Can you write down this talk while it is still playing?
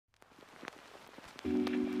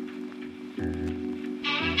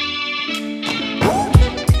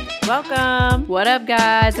Welcome. What up,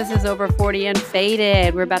 guys? This is Over 40 and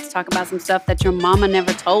Faded. We're about to talk about some stuff that your mama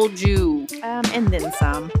never told you. And then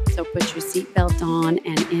some. So put your seatbelt on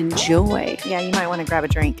and enjoy. Yeah, you might want to grab a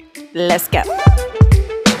drink. Let's go.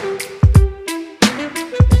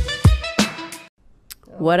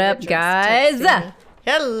 What up, guys?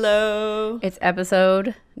 Hello. It's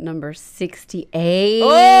episode number 68.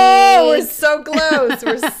 Oh, we're so close.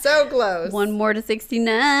 We're so close. One more to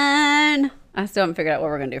 69. I still haven't figured out what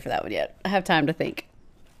we're going to do for that one yet. I have time to think.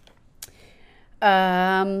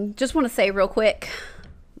 Just want to say real quick.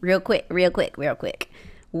 We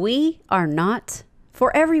are not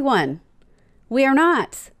for everyone. We are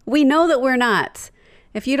not. We know that we're not.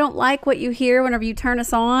 If you don't like what you hear whenever you turn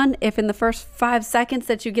us on, if in the first 5 seconds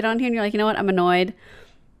that you get on here and you're like, you know what, I'm annoyed,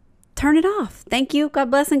 turn it off. Thank you.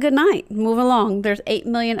 God bless and good night. Move along. There's 8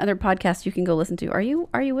 million other podcasts you can go listen to. Are you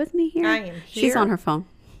with me here? I am here. She's on her phone.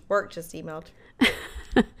 Work just emailed.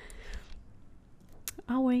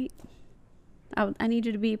 I'll wait. I need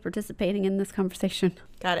you to be participating in this conversation.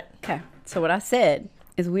 Got it. Okay. So what I said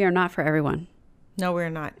is we are not for everyone. No, we're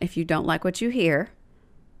not. If you don't like what you hear,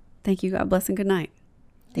 thank you. God bless and good night.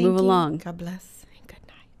 Thank Move you. along. God bless and good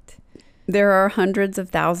night. There are hundreds of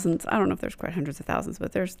thousands. I don't know if there's quite hundreds of thousands,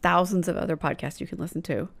 but there's thousands of other podcasts you can listen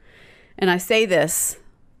to. And I say this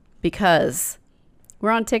because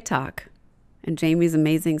we're on TikTok and Jamie's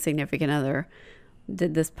amazing significant other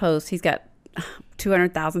did this post. He's got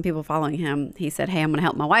 200,000 people following him. He said, hey, I'm going to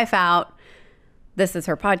help my wife out. This is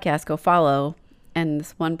her podcast. Go follow. And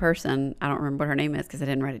this one person, I don't remember what her name is because I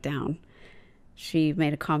didn't write it down. She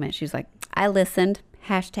made a comment. She's like, I listened.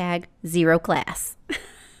 #0 class.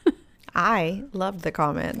 I loved the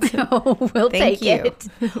comment. We'll Thank take you. it.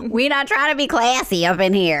 We're not trying to be classy up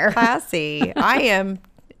in here. Classy.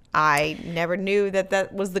 I never knew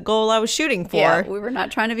that was the goal I was shooting for. Yeah, we were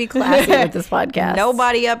not trying to be classy with this podcast.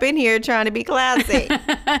 Nobody up in here trying to be classy.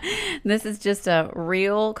 This is just a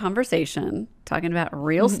real conversation, talking about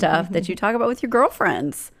real stuff that you talk about with your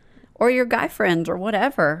girlfriends or your guy friends or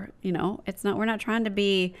whatever. You know, we're not trying to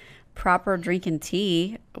be proper drinking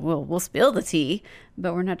tea. We'll spill the tea,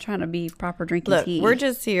 but we're not trying to be proper drinking tea. We're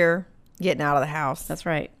just here getting out of the house. That's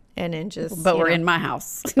right. And then just, but we're in my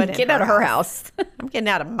house. But get out of her house. I'm getting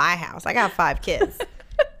out of my house. I got 5 kids.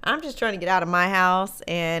 I'm just trying to get out of my house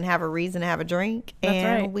and have a reason to have a drink. That's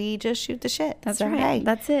and right. we just shoot the shit. That's so, right. Hey,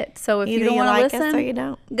 that's it. So if either you don't want to like listen, us or you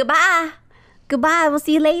don't. Goodbye. We'll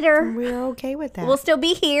see you later. We're okay with that. We'll still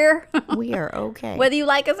be here. We are okay. Whether you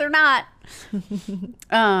like us or not.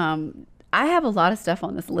 I have a lot of stuff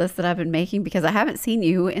on this list that I've been making because I haven't seen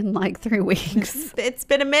you in like 3 weeks. It's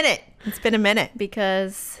been a minute.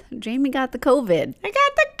 Because Jamie got the COVID. I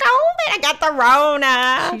got the COVID. I got the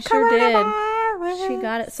Rona. She sure did. She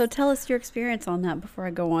got it. So tell us your experience on that before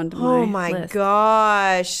I go on to my list.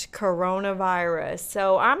 Gosh. Coronavirus.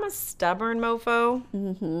 So I'm a stubborn mofo.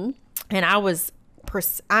 Mm-hmm. And I was, from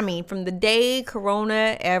the day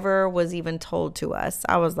Corona ever was even told to us,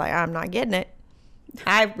 I was like, I'm not getting it.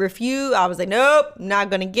 I refuse. I was like, nope, not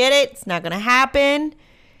going to get it. It's not going to happen.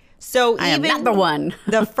 So I even am not the one.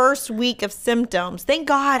 the first week of symptoms, thank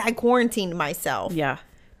God I quarantined myself. Yeah.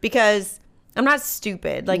 Because I'm not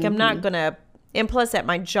stupid. Like, I'm not going to. And plus at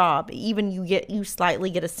my job, even you slightly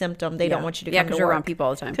get a symptom, they don't want you to come to work. because you're around people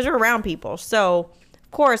all the time. Because you're around people. So,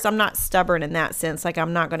 of course, I'm not stubborn in that sense. Like,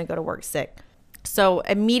 I'm not going to go to work sick. So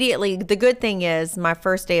immediately, the good thing is my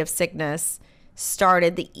first day of sickness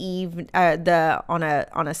started on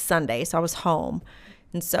a Sunday, so I was home,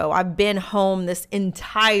 and so I've been home this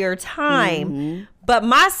entire time. Mm-hmm. But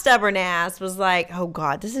my stubborn ass was like, "Oh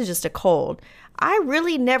God, this is just a cold." I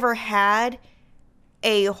really never had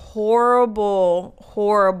a horrible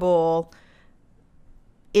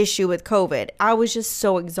issue with COVID. I was just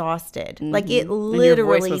so exhausted. Mm-hmm. Like it literally and your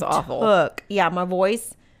voice was awful. Yeah, my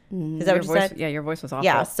voice. Is that what you said? Yeah, your voice was awful.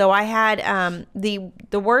 Yeah, so I had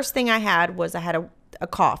the worst thing I had was I had a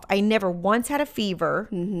cough. I never once had a fever,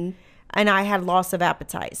 and I had loss of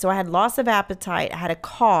appetite. So I had loss of appetite. I had a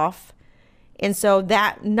cough, and so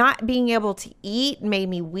that not being able to eat made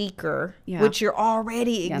me weaker, which you're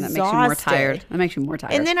already exhausted. That makes you more tired. That makes you more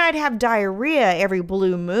tired. And then I'd have diarrhea every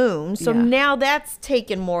blue moon. So now that's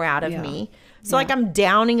taken more out of me. So like I'm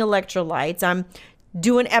downing electrolytes. I'm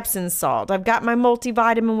doing Epsom salt. I've got my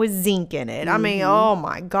multivitamin with zinc in it. I mean, oh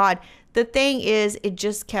my God. The thing is, it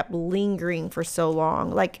just kept lingering for so long.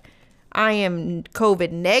 Like, I am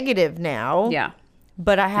COVID negative now. Yeah.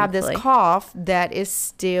 But I have this cough that is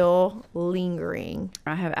still lingering.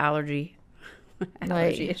 I have allergy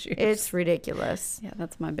issues. It's ridiculous. Yeah,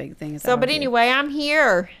 that's my big thing. So, but anyway, I'm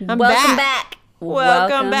here. I'm Welcome back.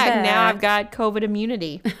 Welcome back. Now I've got COVID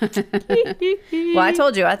immunity. Well, I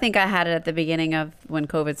told you, I think I had it at the beginning of when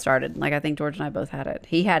COVID started. Like, I think George and I both had it.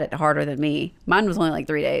 He had it harder than me. Mine was only like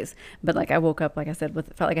 3 days. But like, I woke up, like I said,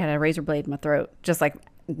 felt like I had a razor blade in my throat, just like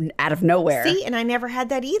out of nowhere. See, and I never had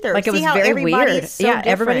that either. Like, it was how very weird. So yeah, different.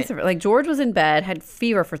 everybody's like, George was in bed, had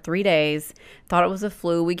fever for 3 days, thought it was a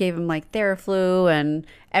flu. We gave him like Theraflu and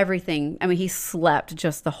everything. I mean, he slept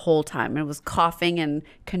just the whole time. It was coughing and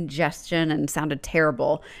congestion and sounded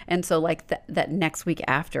terrible. And so like that next week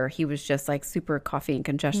after, he was just like super coughy and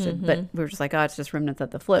congested. But we were just like, oh, it's just remnants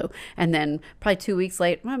of the flu. And then probably 2 weeks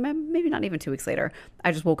later, well, maybe not even 2 weeks later,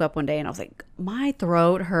 I just woke up one day and I was like, my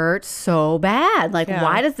throat hurts so bad. Like,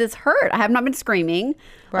 why does this hurt? I have not been screaming.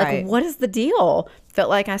 Right. Like, what is the deal? Felt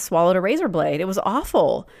like I swallowed a razor blade. It was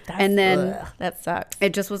awful. And then that sucks.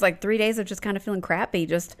 it just was like 3 days of just kind of feeling crappy.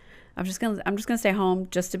 I'm just gonna stay home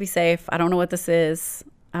just to be safe. I don't know what this is.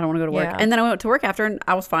 I don't want to go to work. Yeah. And then I went to work after and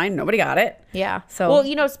I was fine. Nobody got it. Yeah. So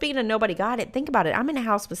well, speaking of nobody got it, think about it. I'm in a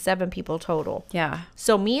house with 7 people total. yeah.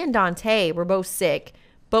 So me and Dante were both sick.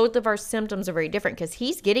 Both of our symptoms are very different because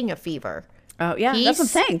he's getting a fever. Oh yeah, that's what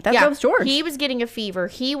I'm saying. That was George. He was getting a fever.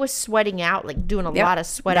 He was sweating out, like doing a lot of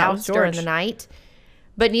sweat that outs was during George. the night.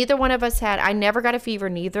 But neither one of us I never got a fever.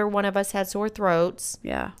 Neither one of us had sore throats.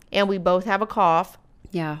 Yeah. And we both have a cough.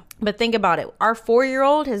 Yeah. But think about it. Our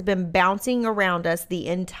 4-year-old has been bouncing around us the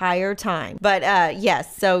entire time. But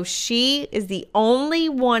yes, so she is the only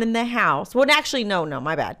one in the house. Well, actually, no,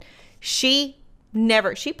 my bad. She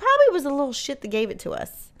probably was a little shit that gave it to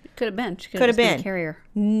us. Could have been. She Could have been a carrier.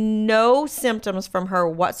 No symptoms from her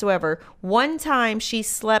whatsoever. One time she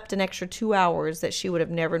slept an extra 2 hours that she would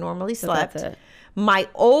have never normally slept. that's it. My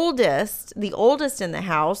oldest, the oldest in the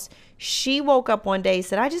house, she woke up one day,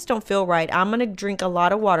 said, I just don't feel right. I'm going to drink a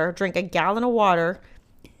lot of water, drink a gallon of water,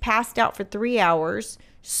 passed out for 3 hours,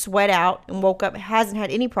 sweat out, and woke up, hasn't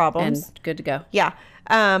had any problems. And good to go. Yeah.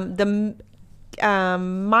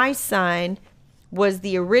 My son was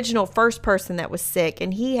the original first person that was sick,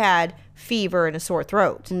 and he had fever and a sore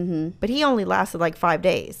throat. Mm-hmm. But he only lasted like 5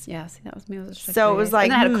 days. Yeah, see, that was me. It was just So it was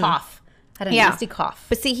like, and then I had a cough. I had a nasty cough.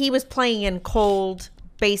 But see, he was playing in cold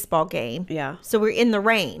baseball game. Yeah. So we're in the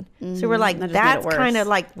rain. So we're like, That just made it that's kind of worse.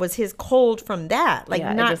 like was his cold from that. Like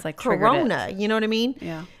Yeah, it not just, like, triggered corona. You know what I mean?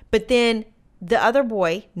 Yeah. But then the other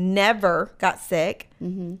boy never got sick.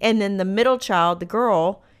 Mm-hmm. And then the middle child, the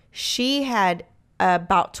girl, she had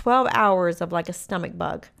about 12 hours of like a stomach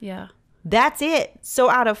bug. Yeah. That's it. So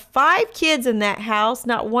out of 5 kids in that house,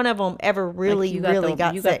 not one of them ever really got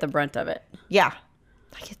sick. You got the brunt of it. Yeah.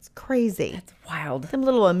 Like it's crazy. It's wild. Them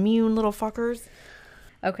little immune little fuckers.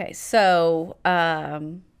 Okay, so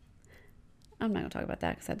I'm not going to talk about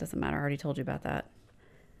that because that doesn't matter. I already told you about that.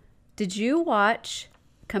 Did you watch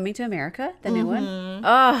Coming to America, the new one?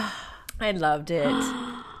 Oh, I loved it.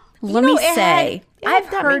 let me say, I've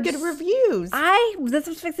heard good reviews. that's what I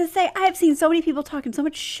was supposed to say. I have seen so many people talking so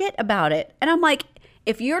much shit about it. And I'm like,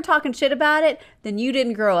 if you're talking shit about it, then you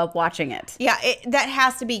didn't grow up watching it. Yeah, that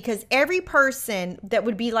has to be because every person that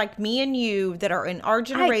would be like me and you that are in our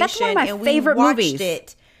generation that's one of my and favorite we watched movies.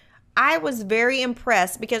 it, I was very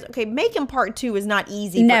impressed because, okay, making part 2 is not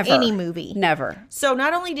easy Never. for any movie. Never. So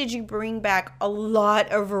not only did you bring back a lot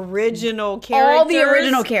of original characters. All the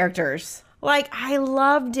original characters. Like, I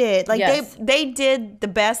loved it. Like, Yes. they did the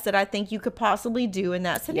best that I think you could possibly do in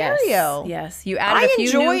that scenario. Yes. You added I a few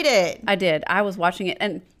enjoyed it. I did. I was watching it.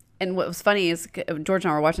 And what was funny is George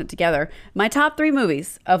and I were watching it together. My top 3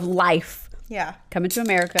 movies of life. Yeah. Coming to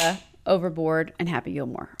America, Overboard, and Happy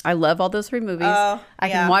Gilmore. I love all those 3 movies. I yeah.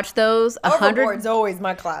 can watch those 100. Overboard's always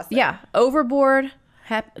my classic. Yeah. Overboard,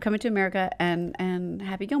 Coming to America, and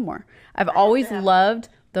Happy Gilmore. I've always loved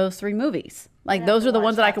those 3 movies. Like, those are the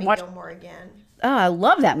ones that I can watch. Gilmore again. Oh, I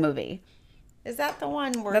love that movie. Is that the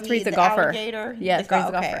one where That's where he's the a golfer. alligator? Yes, The he's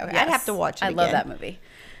a golfer. okay. Yes. I'd have to watch it I again. love that movie.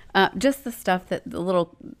 Just the stuff that the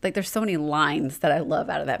little, like, there's so many lines that I love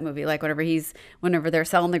out of that movie. Like whenever they're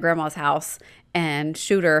selling the grandma's house and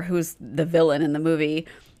Shooter, who's the villain in the movie,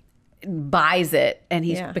 buys it and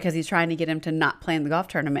because he's trying to get him to not play in the golf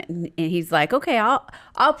tournament, and he's like, okay,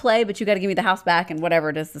 I'll play, but you got to give me the house back, and whatever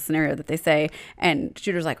it is, the scenario that they say. And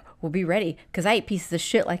Shooter's like, well, be ready because I eat pieces of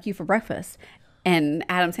shit like you for breakfast. And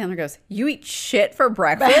Adam Sandler goes, you eat shit for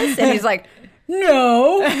breakfast? And he's like,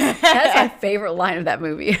 no. That's my favorite line of that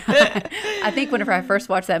movie. I think whenever I first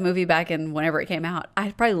watched that movie back in whenever it came out, I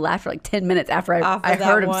probably laughed for like 10 minutes after I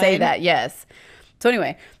heard him say that. Yes. So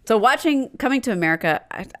anyway, Coming to America,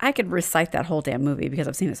 I could recite that whole damn movie because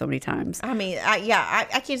I've seen it so many times. I mean, I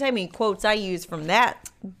can't tell you how many quotes I use from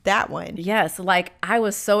that one. Yes, like I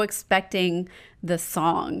was so expecting the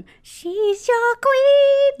song, "She's Your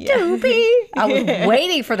Queen to Be." I was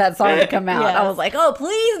waiting for that song to come out. Yes. I was like, oh,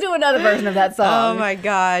 please do another version of that song. Oh my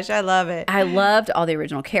gosh, I love it. I loved all the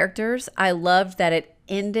original characters. I loved that it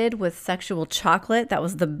ended with sexual chocolate. That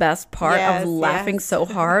was the best part. I Yes, was laughing yes. so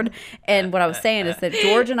hard. And what I was saying is that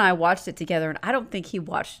George and I watched it together, and I don't think he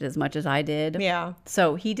watched it as much as I did. Yeah.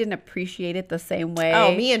 So he didn't appreciate it the same way.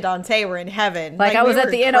 Oh, me and Dante were in heaven. Like I was we at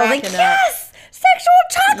were the end, I was like, cracking up. yes! Sexual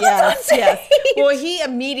chocolate's on stage! Yes. Well, he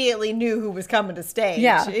immediately knew who was coming to stage.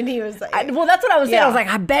 Yeah. And he was like, Well, that's what I was saying. Yeah. I was like,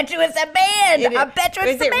 I bet you it's a band. I bet you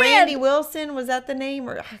it's the Is it band. Randy Wilson? Was that the name?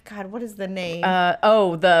 Or God, what is the name?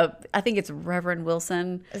 I think it's Reverend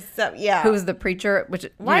Wilson, Yeah. who's the preacher. Which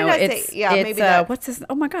Why you know, did I it's say- yeah, it's, maybe that- what's his?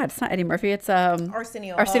 Oh my God, it's not Eddie Murphy. It's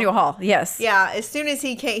Arsenio Hall. Yes. Yeah, as soon as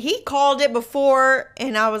he came, he called it before,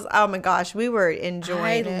 and I was, oh my gosh, we were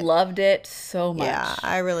enjoying I it. loved it so much. Yeah,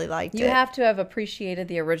 I really liked You it. have to have appreciated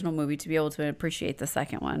the original movie to be able to appreciate the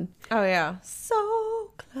second one. Oh yeah,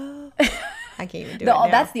 so close. I can't even do it now.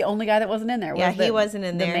 That's the only guy that wasn't in there. Yeah, he wasn't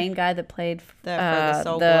in there. The main guy that played for the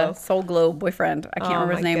Soul Glow. Soul Glow boyfriend. I can't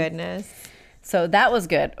remember his name. Oh my goodness, So that was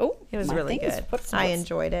good. Oh, it was my really thing is good. what's- I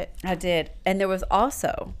enjoyed it. I did. And there was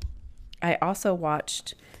I also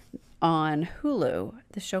watched on Hulu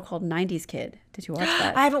the show called 90s Kid. Did you watch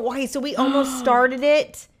that? I haven't watched. So we almost started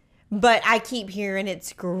it, but I keep hearing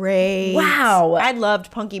it's great. Wow. I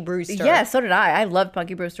loved Punky Brewster. Yeah, so did I. I loved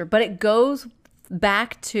Punky Brewster, but it goes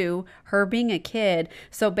back to her being a kid.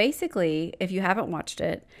 So basically, if you haven't watched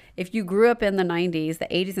it, if you grew up in the 90s, the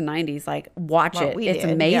 80s and 90s, like watch Well, it. we It's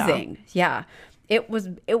did, amazing. Yeah. It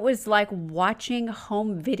was like watching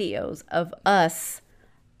home videos of us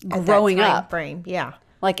At that growing time up. frame. Yeah.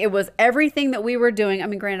 Like it was everything that we were doing. I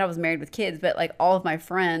mean, granted, I was married with kids, but like all of my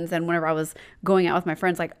friends, and whenever I was going out with my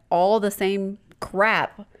friends, like all the same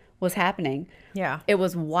crap was happening. Yeah. It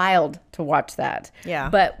was wild to watch that. Yeah.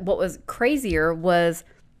 But what was crazier was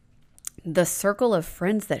the circle of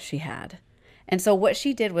friends that she had. And so what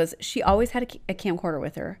she did was she always had a camcorder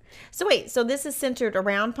with her. So wait, so this is centered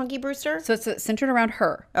around Punky Brewster? So it's centered around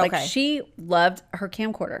her. Like Okay. she loved her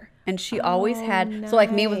camcorder. And she always had, so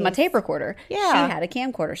like me with my tape recorder, Yeah. she had a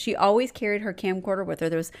camcorder. She always carried her camcorder with her.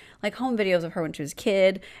 There was like home videos of her when she was a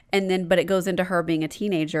kid. And then, but it goes into her being a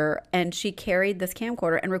teenager. And she carried this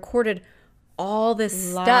camcorder and recorded all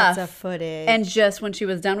this Lots stuff. of footage. And just when she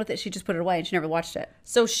was done with it, she just put it away and she never watched it.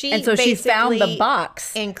 So she she found the basically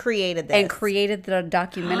box and created this. and created the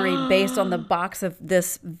documentary based on the box of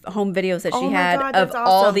this home videos that she Oh my had God, of that's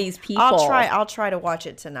all awesome. these people. I'll try to watch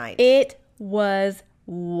it tonight. It was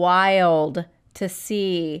wild to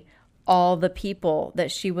see all the people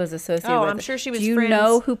that she was associated Oh, with. I'm sure she was Do you friends-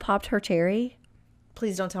 know who popped her cherry?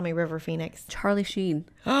 Please don't tell me River Phoenix. Charlie Sheen.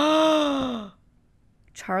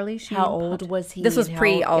 Charlie Sheen. How old popped- was he? This was and how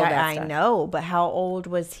pre old- all yeah, that I stuff. know, but how old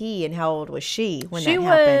was he and how old was she when She that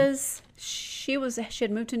happened? she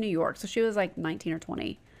had moved to New York, so she was like 19 or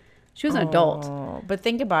 20. She was an adult. Oh, but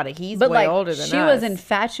think about it. He's But way like older than she us. was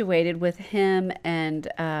infatuated with him and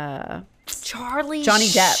Johnny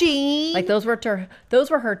Depp. Sheen. Like those were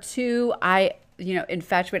her two.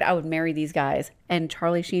 Infatuated. I would marry these guys, and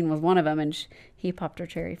Charlie Sheen was one of them. And he popped her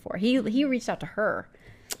cherry for. He reached out to her.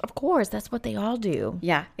 Of course, that's what they all do.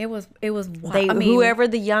 Yeah, it was. Whoever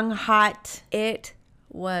the young hot. It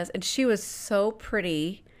was, and she was so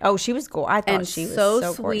pretty. Oh, she was gorgeous. I thought And she was so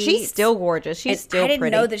so gorgeous. sweet. She's still gorgeous. She's And still I didn't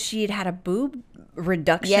pretty. know that she had a boob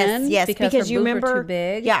reduction. Yes, because her you boobs remember. were too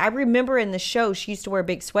big. Yeah, I remember in the show she used to wear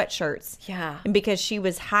big sweatshirts. Yeah. and because she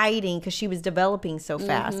was hiding because she was developing so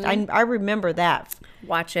fast. Mm-hmm. I remember that.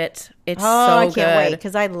 Watch it. It's Oh, so I good. can't wait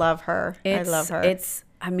because I love her. I love her.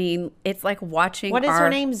 It's like watching. What is her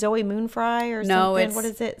name? Zoe Moonfry or No, something? it's What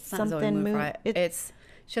is it? it's not Zoe Something Moon. Moonfry. It's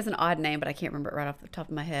she has an odd name, but I can't remember it right off the top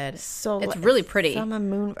of my head. Soleil, it's really pretty.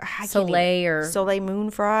 Moon. Soleil or Soleil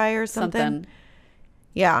Moonfry or something. something.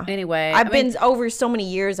 Yeah. Anyway, I've been over so many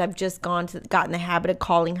years. I've just got in the habit of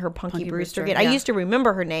calling her Punky Brewster again. yeah. I used to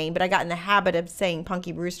remember her name, but I got in the habit of saying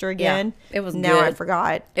Punky Brewster again. it was now I good.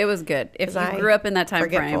 forgot. It was good. If 'Cause you I grew up in that time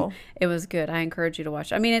forgetful. frame, it was good. I encourage you to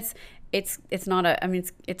watch. I mean, it's not a. I mean,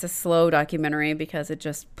 it's a slow documentary because it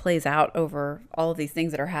just plays out over all of these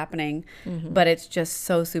things that are happening. But it's just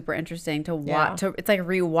so super interesting to watch. Yeah. It's like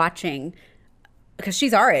rewatching because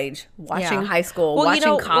she's our age, watching Yeah. high school, Well,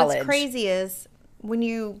 watching college. What's crazy is when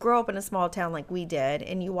you grow up in a small town like we did,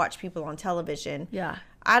 and you watch people on television. Yeah.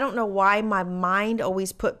 I don't know why my mind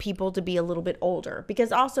always put people to be a little bit older,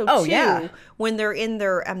 because also Oh, too, yeah. when they're in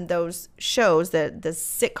their those shows, the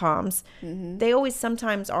sitcoms, they always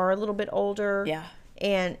sometimes are a little bit older. Yeah.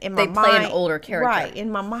 And in my They play an mind, older character. right?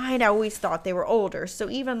 In my mind, I always thought they were older. So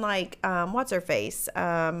even like what's her face?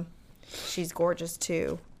 She's gorgeous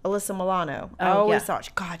too. Alyssa Milano. I Oh, always yeah. thought,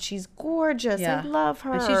 God, she's gorgeous. Yeah. I love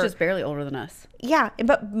her. And she's just barely older than us. Yeah,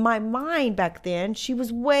 but my mind back then, she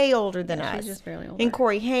was way older than us. she's just barely older. And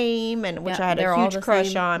Corey Haim, and which Yeah, I had they're a all huge the crush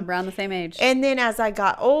same, on. around the same age. And then as I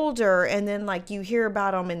got older, and then like you hear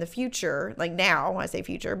about them in the future, like now, I say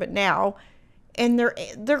future, but now, and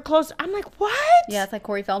they're close. I'm like, what? Yeah, it's like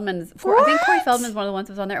Corey Feldman. I think Corey What? Feldman's one of the ones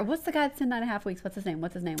that was on there. What's the guy that's in 9.5 Weeks? What's his name?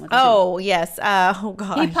 Oh yes. Oh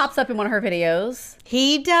God. He pops up in one of her videos.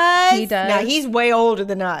 He does. He does. Now he's way older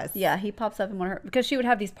than us. Yeah, he pops up in one of her, because she would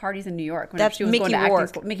have these parties in New York whenever That's she was Mickey going to acting Rourke.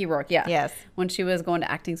 school. Mickey Rourke, yeah. Yes. When she was going to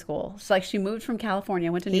acting school. So like she moved from California,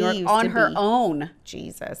 went to New He York used on to her be- own.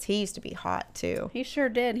 Jesus, he used to be hot too. He sure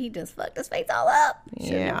did. He just fucked his face all up.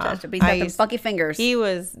 Shouldn't have Yeah. touched it, but he's got them funky fingers. He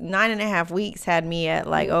was 9.5 weeks, had me at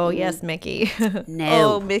like, oh yes, Mickey.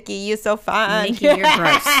 No. Oh, Mickey, you're so fine. Mickey, you're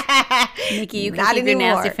gross. Mickey, you can Not keep your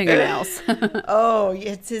nasty anymore. fingernails. Oh,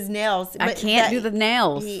 it's his nails. I But can't that- do the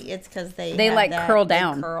nails. It's because they They, have like, that- curl they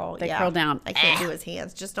down. curl. They yeah. curl down. I can't do his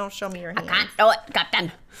hands. Just don't show me your hands. Can't do it,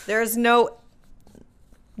 Captain. There's no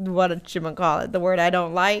what you call it. The word I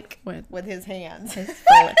don't like What? with his hands.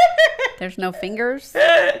 There's no fingers.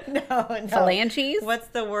 no. Phalanges. What's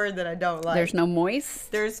the word that I don't like? There's no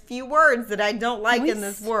moist. There's few words that I don't like in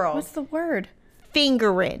this Moist? world. What's the word?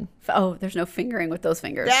 Fingering. Oh, there's no fingering with those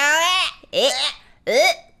fingers. Eh.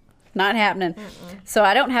 Not happening. So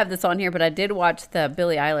I don't have this on here, but I did watch the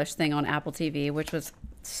Billie Eilish thing on Apple TV, which was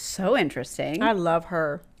so interesting. I love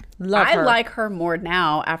her. Love I her. like her more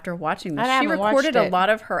now after watching this. I She haven't watched recorded a it. lot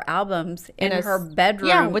of her albums in a her s- bedroom.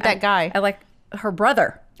 yeah, with that at- guy. at, like her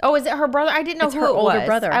brother. Oh, is it her brother? I didn't know It's who her it older was.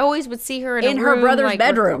 brother. I always would see her In a her room, brother's like,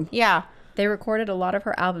 bedroom. Yeah. They recorded a lot of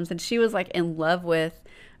her albums, and she was like in love with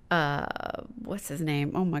what's his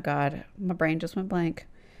name? Oh my god, my brain just went blank.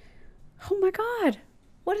 Oh my god,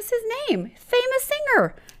 what is his name? Famous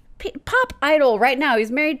singer, pop idol right now.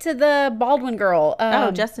 He's married to the Baldwin girl.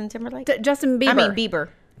 Justin Timberlake. Justin Bieber. I mean Bieber.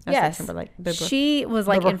 I said Yes, Timberlake. Bieber. she was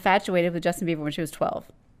like Bieber. infatuated with Justin Bieber when she was 12.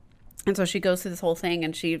 And so she goes through this whole thing,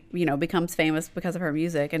 and she, becomes famous because of her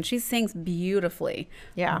music, and she sings beautifully.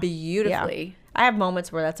 Yeah. Beautifully. Yeah. I have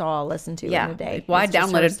moments where that's all I'll listen to in a day. Well, I It's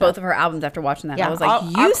just her downloaded stuff. both of her albums after watching that. Yeah, I was like, I'll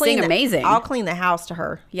you clean sing the- amazing. I'll clean the house to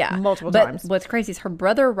her. Yeah. multiple but times. What's crazy is her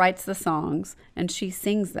brother writes the songs and she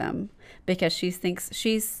sings them because she thinks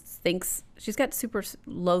she's got super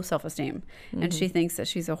low self-esteem and she thinks that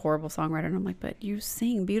she's a horrible songwriter. And I'm like, but you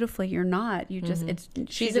sing beautifully. You're not. You just,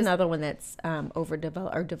 She's another one that's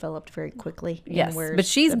overdeveloped or developed very quickly. and Yes, wears but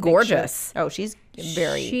she's the big gorgeous. shirt. Oh, she's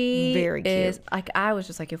very, she very cute. is like, I was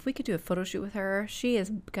just like, if we could do a photo shoot with her, she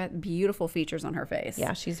has got beautiful features on her face.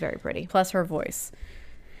 Yeah, she's very pretty. Plus her voice.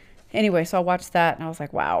 Anyway, so I watched that and I was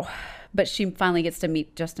like, wow. But she finally gets to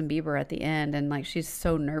meet Justin Bieber at the end, and like she's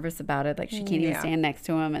so nervous about it, like she can't even Yeah. stand next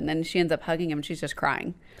to him, and then she ends up hugging him and she's just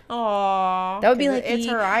crying. Aww. That would be like it's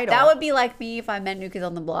me. her idol. That would be like me if I met New Kids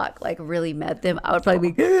on the Block, like really met them. I would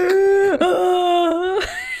probably be.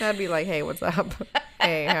 That'd be like, hey, what's up?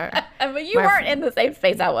 Hey, But you My weren't in the same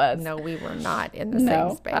space I was. no, we were not in the No,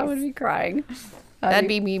 same space. I would be crying. That'd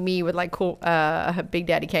be me with like cool, Big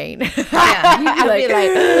Daddy Kane. Yeah, you'd be I'd be like,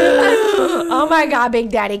 like, oh my God, Big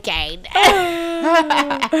Daddy Kane.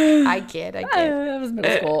 I kid. that was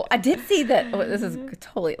middle school. I did see that. Oh, this is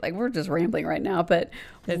totally like we're just rambling right now, but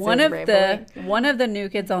This one is of rambling. the New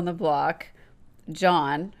Kids on the Block,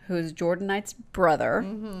 John, who's Jordan Knight's brother,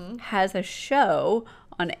 has a show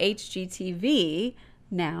on HGTV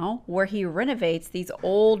now where he renovates these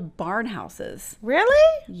old barn houses.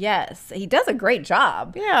 Really? Yes, he does a great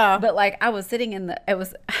job. Yeah. But like I was sitting in the, it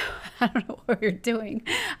was, I don't know what we were doing.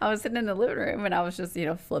 I was sitting in the living room and I was just,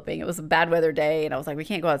 flipping. It was a bad weather day and I was like, we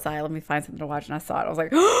can't go outside. Let me find something to watch. And I saw it. I was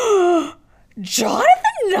like, Jonathan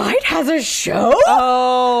Knight has a show?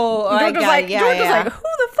 Oh, I George was got like, it. Yeah, George was yeah. like, who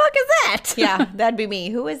the fuck is that? Yeah, that'd be me.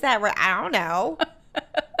 Who is that? I don't know.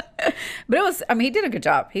 But it was, he did a good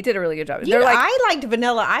job. He did a really good job. You know, I liked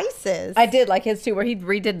Vanilla Ice's. I did like his too, where he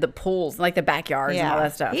redid the pools, like the backyards and all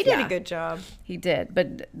that stuff. He did Yeah. a good job. He did,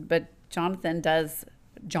 but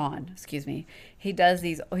John, excuse me. He finds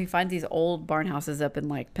these old barn houses up in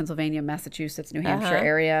like Pennsylvania, Massachusetts, New Hampshire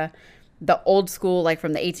area, the old school, like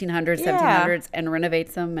from the 1800s, Yeah. 1700s, and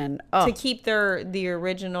renovates them and To keep the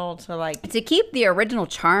original to keep the original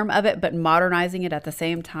charm of it, but modernizing it at the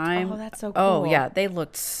same time. Oh, that's so Oh cool. yeah, they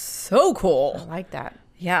looked so cool. I like that.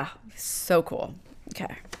 Yeah, so cool.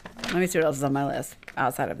 Okay. Let me see what else is on my list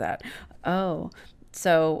outside of that. Oh,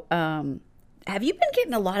 so have you been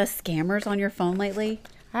getting a lot of scammers on your phone lately?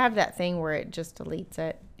 I have that thing where it just deletes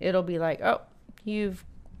it. It'll be like, oh,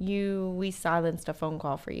 we silenced a phone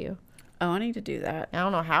call for you. Oh, I need to do that. I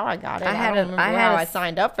don't know how I got it. I don't remember how I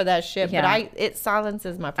signed up for that shit, Yeah. but it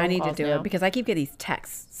silences my phone I need calls to do now. it because I keep getting these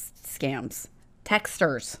text scams.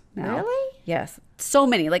 Texters now. Really? Yes. So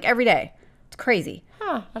many, like every day. It's crazy.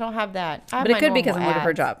 Huh, I don't have that. I have But it my could be because I'm normal looking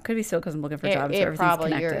for a ads. job. Could be still because I'm looking for a job. So It everything's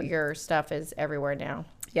probably connected. your stuff is everywhere now.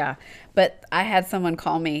 Yeah. But I had someone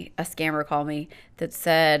call me, a scammer call me, that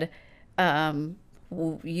said,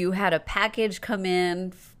 you had a package come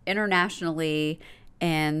in internationally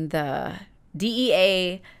and the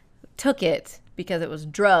DEA took it because it was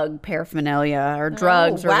drug paraphernalia or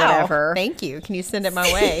drugs or whatever. Thank you. Can you send it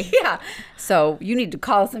my way? Yeah. So you need to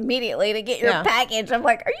call us immediately to get your Yeah. package. I'm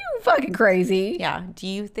like, are you fucking crazy? Yeah. Do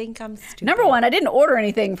you think I'm stupid? Number one, I didn't order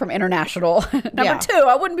anything from international. Number Yeah. two,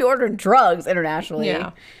 I wouldn't be ordering drugs internationally.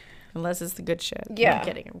 Yeah. Unless it's the good shit. Yeah. I'm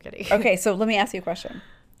kidding. Okay, so let me ask you a question.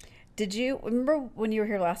 Did you remember when you were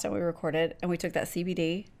here last time we recorded and we took that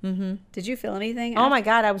CBD? Mm-hmm. Did you feel anything? Oh my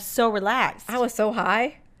God, I was so relaxed. I was so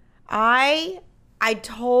high. I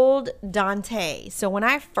told Dante. So when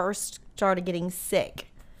I first started getting sick,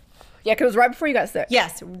 Yeah, because it was right before you got sick.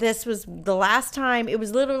 yes, this was the last time. It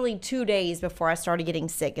was literally 2 days before I started getting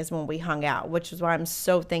sick is when we hung out, which is why I'm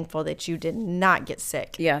so thankful that you did not get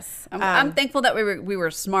sick. Yes. I'm thankful that we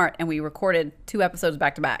were smart and we recorded 2 episodes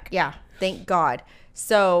back to back. Yeah, thank God.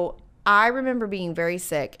 So I remember being very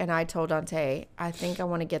sick, and I told Dante, I think I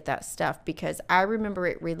want to get that stuff because I remember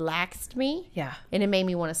it relaxed me. Yeah. And it made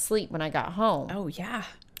me want to sleep when I got home. Oh, yeah.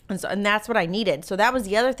 And that's what I needed. So that was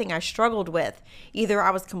the other thing I struggled with. Either I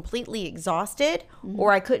was completely exhausted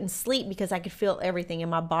or I couldn't sleep because I could feel everything in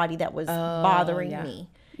my body that was bothering yeah. me.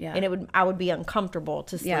 Yeah. And I would be uncomfortable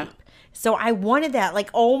to sleep. Yeah. So I wanted that. Like,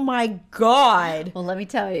 oh my God. Well, let me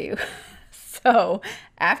tell you. So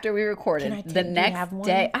after we recorded, Can I the take- do you next have one?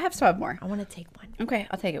 day, I still have more. I want to take one. Okay,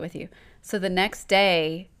 I'll take it with you. So the next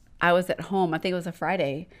day, I was at home. I think it was a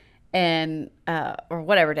Friday, and or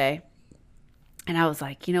whatever day. And I was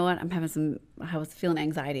like, you know what? I was feeling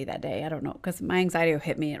anxiety that day. I don't know, because my anxiety will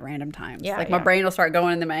hit me at random times. Yeah, like my yeah. brain will start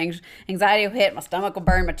going, and then my anxiety will hit. My stomach will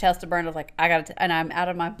burn. My chest will burn. I was like, and I'm out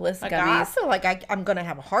of my bliss Like, I gummies. feel like I'm going to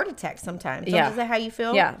have a heart attack sometimes. Yeah. Is that how you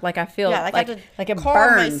feel? Yeah, like I feel Yeah, like I have to like it calm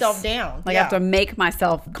burns. myself down. Like I have to make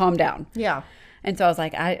myself calm down. Yeah. And so I was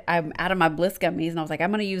like, I'm out of my Bliss gummies, and I was like, I'm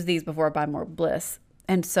going to use these before I buy more Bliss.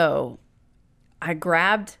 And so I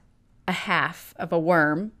grabbed a half of a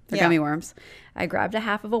worm. They're Yeah. gummy worms. I grabbed a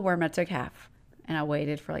half of a worm. I took half, and I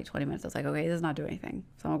waited for like 20 minutes. I was like, okay, this is not doing anything.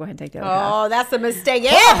 So I'm going to go ahead and take the other half. Oh, that's a mistake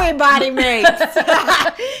everybody makes.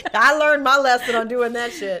 I learned my lesson on doing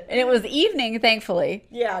that shit. And it was evening, thankfully.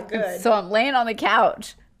 Yeah, good. So I'm laying on the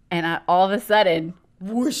couch, and all of a sudden,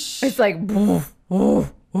 Whoosh. it's like, woof,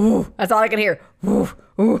 woof, woof. That's all I can hear. Woof,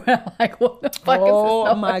 woof. And I'm like, what the fuck is this Oh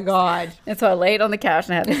noise? my God. And so I laid on the couch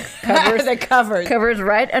and I had the covers, The covers. covers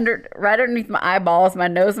right underneath my eyeballs. My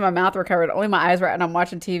nose and my mouth were covered. Only my eyes were out, and I'm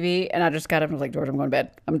watching TV. And I just got up and was like, George, I'm going to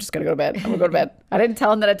bed. I'm just going to go to bed. I'm going to go to bed. I didn't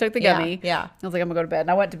tell him that I took the Yeah, gummy. yeah. I was like, I'm going to go to bed. And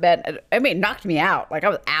I went to bed. I mean, it knocked me out. Like I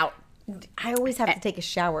was out. I always have to take a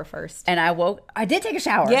shower first. And I woke. I did take a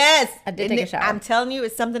shower. Yes. I did And take a shower. I'm telling you,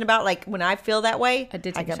 it's something about like when I feel that way. I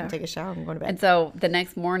did take a got shower. to take a shower. I'm going to bed. And so the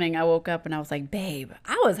next morning I woke up and I was like, babe,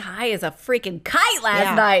 I was high as a freaking kite last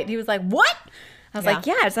Yeah. night. He was like, what? I was Yeah. like,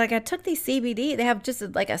 yeah, it's like I took these CBD. They have just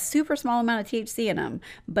like a super small amount of THC in them.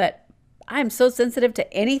 But I'm so sensitive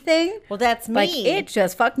to anything. Well, that's me. Like it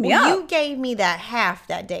just fucked me Well, up. you gave me that half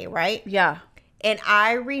that day, right? Yeah. And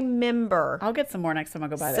I remember. I'll get some more next time I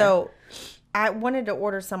go by there. So I wanted to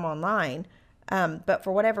order some online, but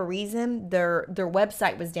for whatever reason, their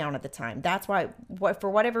website was down at the time. That's why, for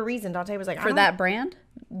whatever reason, Dante was like, I For don't- that brand?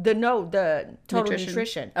 the Total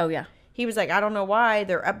Nutrition. Oh, yeah. He was like, I don't know why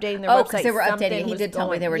they're updating their Oh, website. 'cause they were updating Something it. He was did tell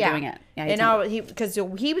me they were doing it. Yeah, he and told because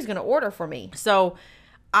he was going to order for me. So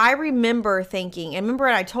I remember thinking, and remember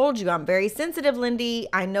I told you I'm very sensitive, Lindy.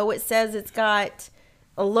 I know it says it's got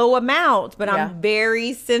a low amount, but Yeah. I'm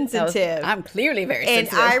very sensitive. I'm clearly very And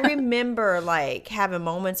sensitive. I remember like having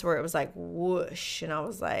moments where it was like whoosh, and I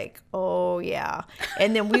was like, oh yeah.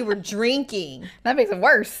 And then we were drinking, that makes it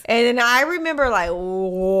worse. and then I remember like,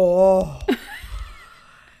 whoa.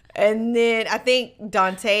 And then I think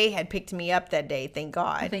Dante had picked me up that day. Thank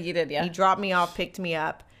God. I think you did, yeah. He dropped me off, picked me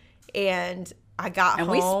up, and I got And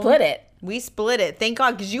home. we split it. We split it. Thank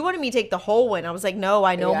God, because you wanted me to take the whole one. I was like, no,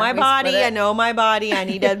 I know Yeah, my we body. split it. I know my body. I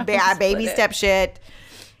need to baby it. step shit.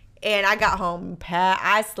 And I got home.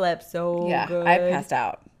 I slept so Yeah. good. I passed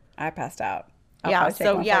out. I'll Yeah. probably take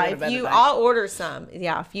So one yeah, for you to if bed you, tonight. I'll order some.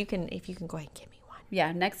 Yeah, if you can go ahead and give me one.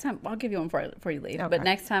 Yeah, next time I'll give you one before you leave. Okay. But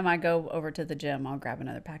next time I go over to the gym, I'll grab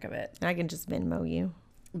another pack of it. I can just Venmo you.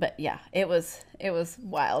 But yeah, it was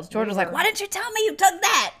wild. George was like, "Why didn't you tell me you took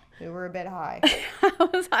that?" We were a bit high, I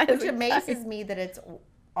was high as which a kite. amazes me that it's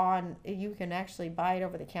on. You can actually buy it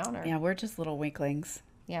over the counter. Yeah, we're just little weaklings.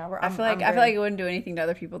 Yeah, I feel like it wouldn't do anything to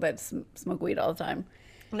other people that smoke weed all the time.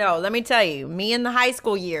 No, let me tell you, me in the high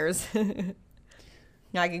school years,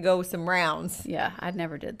 I could go some rounds. Yeah, I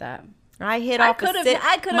never did that. I hit I off could have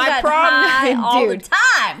my gotten prom high night, all dude. the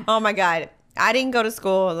time. Oh my god, I didn't go to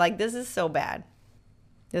school. Like, this is so bad.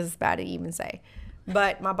 This is bad to even say,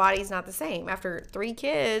 but my body's not the same. After 3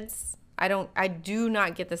 kids, I do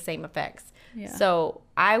not get the same effects. Yeah. So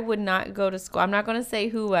I would not go to school. I'm not going to say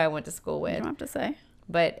who I went to school You with, don't have to say.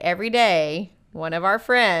 but every day, one of our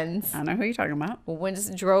friends I know who you're talking about.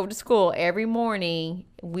 drove to school every morning.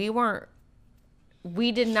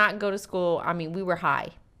 We did not go to school. I mean, we were high.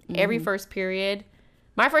 Every first period.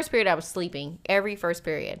 My first period, I was sleeping. Every first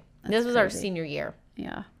period. This was our senior year.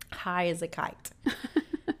 Yeah. High as a kite.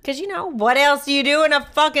 Because, what else do you do in a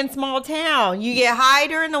fucking small town? You get high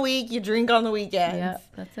during the week. You drink on the weekends. Yeah,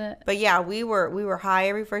 that's it. But yeah, we were high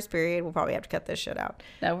every first period. We'll probably have to cut this shit out.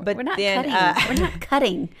 No, but we're not then, cutting. We're not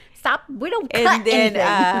cutting. Stop. We don't cut And then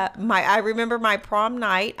anything. I remember my prom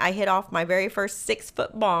night. I hit off my very first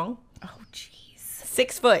 6-foot bong. Oh, jeez.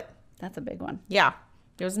 6 foot. That's a big one. Yeah.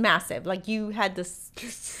 It was massive. Like, you had this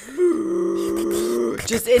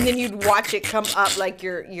just, and then you'd watch it come up like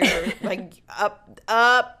you're like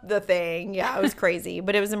up the thing. Yeah, it was crazy,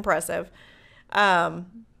 but it was impressive.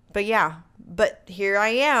 But yeah, but here I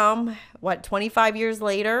am, 25 years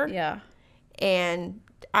later, Yeah. and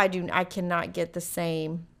I cannot get the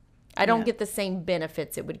same. I don't get the same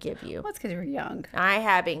benefits it would give you. Well, it's because you were young. I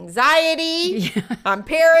have anxiety. I'm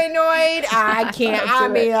paranoid. I can't. I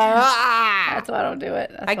Don't do it. mean, That's why I don't do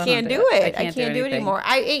it. I can't do it. I can't do it anything. anymore.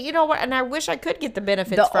 You know what? And I wish I could get the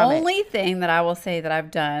benefits The from it. only thing that I will say that I've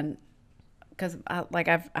done, because I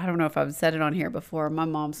don't know if I've said it on here before. My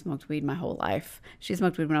mom smoked weed my whole life. She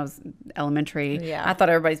smoked weed when I was elementary. Yeah. I thought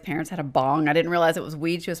everybody's parents had a bong. I didn't realize it was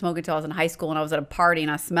weed she was smoking until I was in high school and I was at a party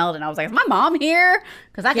and I smelled it and I was like, "Is my mom here?"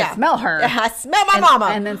 Because I could smell her. I smell my mama.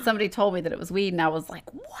 And then somebody told me that it was weed, and I was like,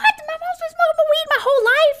 "What? My mom's been smoking weed my whole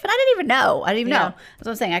life, and I didn't even know. I didn't even know." That's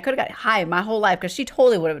what I'm saying. I could have got high my whole life because she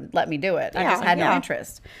totally would have let me do it. I just had no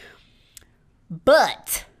interest.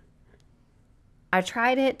 But I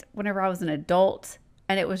tried it whenever I was an adult,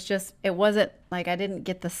 and it wasn't like I didn't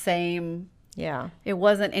get the same. Yeah. It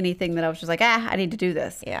wasn't anything that I was just like, I need to do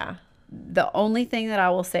this. Yeah. The only thing that I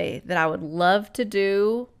will say that I would love to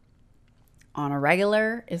do on a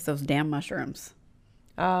regular is those damn mushrooms.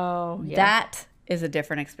 Oh, yeah. That is a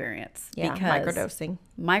different experience. Yeah, because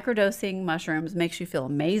microdosing mushrooms makes you feel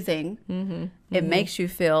amazing. Mm-hmm.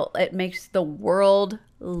 It makes the world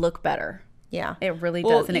look better. Yeah. It really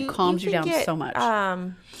does. And it calms you down can get, so much.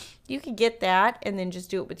 You could get that and then just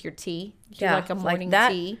do it with your tea. Do like a morning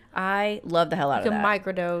tea. I love the hell out You of can that.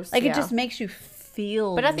 microdose. Like, it just makes you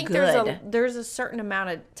feel But I think good. there's a certain amount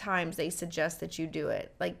of times they suggest that you do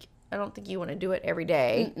it. Like, I don't think you want to do it every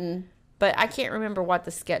day. Mm-mm. But I can't remember what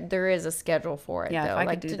there is a schedule for it, Yeah, though. if I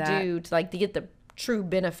like could do to that. to get the true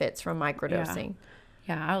benefits from microdosing.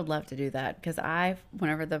 Yeah, I would love to do that because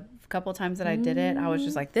whenever the couple times that I did it, I was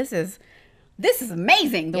just like, this is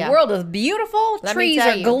amazing. The world is beautiful. Trees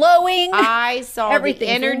are glowing. I saw the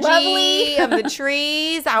Everything's energy lovely. of the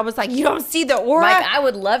trees. I was like, you don't see the aura? Like, I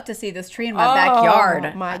would love to see this tree in my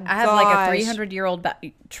backyard. My I have like a gosh. 300-year-old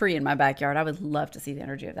tree in my backyard. I would love to see the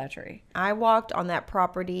energy of that tree. I walked on that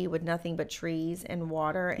property with nothing but trees and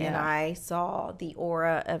water, and I saw the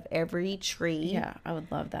aura of every tree. Yeah, I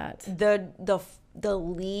would love that. The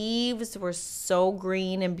leaves were so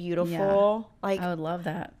green and beautiful. Yeah, Like, I would love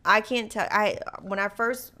that. I can't tell. When I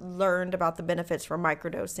first learned about the benefits from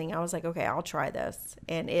microdosing, I was like, okay, I'll try this,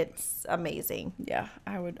 and it's amazing. Yeah,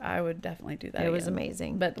 I would definitely do that. It was again.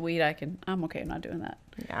 amazing. But the weed, I'm okay not doing that.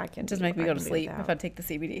 Yeah, I can Just make me go to sleep if I take the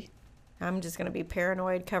CBD. I'm just gonna be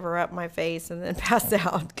paranoid, cover up my face, and then pass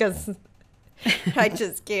out because I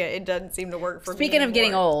just can't. It doesn't seem to work for me. Speaking of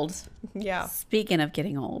getting old. Yeah. Speaking of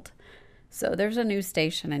getting old. So there's a new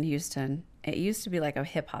station in Houston. It used to be like a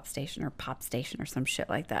hip hop station or pop station or some shit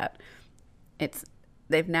like that.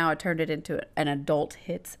 They've now turned it into an adult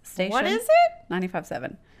hits station. What is it?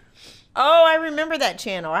 95.7. Oh, I remember that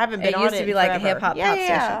channel. I haven't been on it. It used to be like a hip hop pop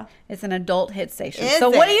station. It's an adult hit station. So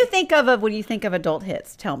what do you think of when you think of adult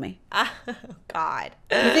hits? Tell me. Oh, God.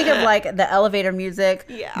 You think of like the elevator music,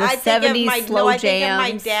 the 70s slow jams. I think of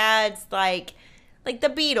my dad's like the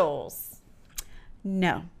Beatles.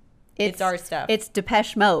 No. It's our stuff. It's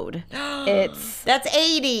Depeche Mode. It's That's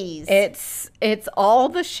 80s. it's all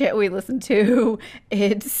the shit we listen to.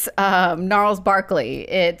 It's Gnarls Barkley.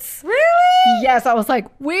 It's Really? Yes, I was like,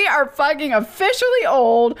 we are fucking officially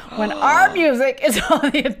old when our music is on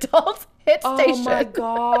the adult hit station. Oh my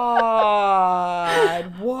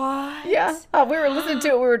God. What? Yeah, we were listening to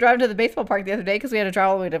it. We were driving to the baseball park the other day because we had to drive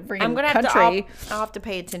all the way to freaking I'm gonna have country. I'll have to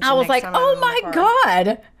pay attention. I was next like, time I'm oh in the my car.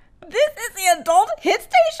 God, this is the adult hit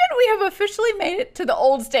station. We have officially made it to the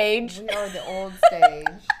old stage. We are the old stage.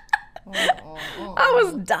 I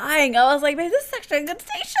was dying. I was like, man, this is actually a good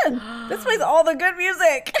station. This plays all the good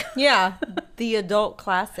music. Yeah, the adult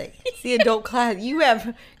classic. It's the adult class. You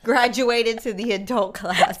have graduated to the adult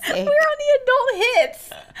classic. We're on the adult hits.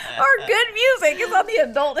 Our good music is on the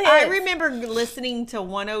adult hits. I remember listening to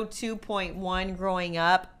 102.1 growing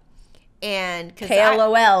up, and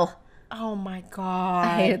KLOL. oh my God,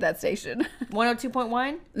 I hated that station.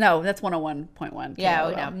 102.1. No, that's 101.1. Yeah,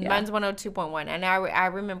 KLOL. no, mine's 102.1, and I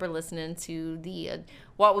remember listening to the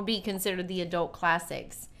what would be considered the adult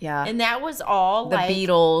classics. Yeah. and that was all The like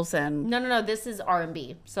Beatles and no. This is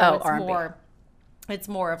R&B, so Oh, it's R&B. more. It's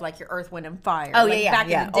more of like your Earth, Wind, and Fire. Oh, like yeah, back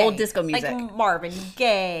yeah. in the day. Old disco music. like Marvin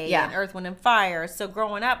Gaye, Yeah. and Earth, Wind, and Fire. So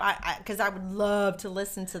growing up, because I would love to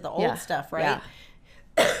listen to the old Yeah, stuff, right?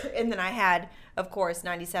 And then I had, of course,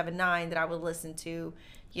 97.9 that I would listen to.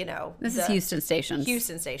 You know, this is Houston stations.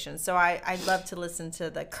 Houston stations. So I love to listen to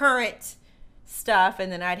the current stuff,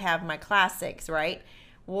 and then I'd have my classics, right?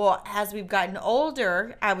 Well, as we've gotten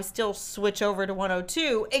older, I would still switch over to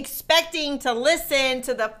 102, expecting to listen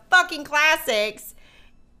to the fucking classics.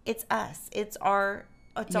 It's us. It's our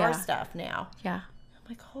Yeah. stuff now. Yeah. I'm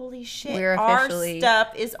like, holy shit. We're our officially-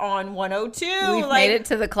 stuff is on 102. We've like, made it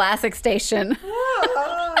to the classic station.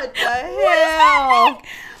 what the hell?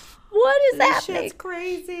 What is This happening? shit's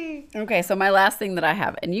crazy. Okay, so my last thing that I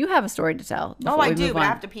have, and you have a story to tell. Oh, before I we do, move but I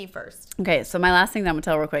on. have to pee first. Okay, so my last thing that I'm gonna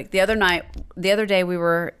tell real quick. The other day we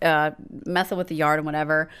were messing with the yard and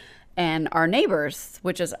whatever, and our neighbors,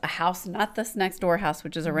 which is a house, not this next door house,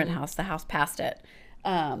 which is a rent house, the house past it.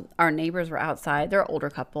 Our neighbors were outside. They're an older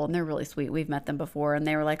couple and they're really sweet. We've met them before, and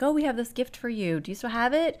they were like, "Oh, we have this gift for you. Do you still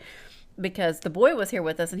have it?" Because the boy was here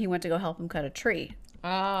with us and he went to go help him cut a tree.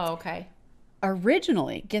 Oh, okay.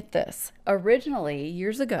 Originally, get this. Originally,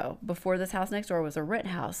 years ago, before this house next door was a rent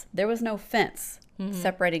house, there was no fence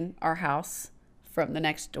separating our house from the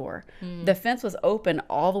next door. The fence was open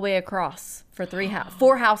all the way across for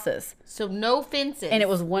 4 houses, So no fences. and it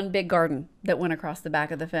was one big garden that went across the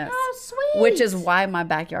back of the fence. Oh, sweet. Which is why my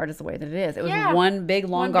backyard is the way that it is. It was Yeah. one big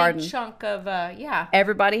long one garden. big chunk of yeah.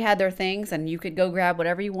 Everybody had their things, and you could go grab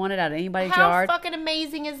whatever you wanted out of anybody's How yard. fucking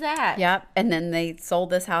amazing is that? Yep. And then they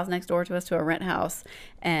sold this house next door to us to a rent house,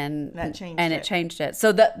 and That changed it it. changed it.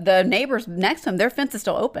 So the neighbors next to them, their fence is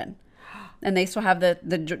still open, and they still have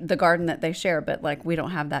the garden that they share, but like we don't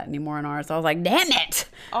have that anymore in ours. So I was like, damn it!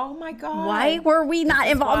 Oh my god. Why were we not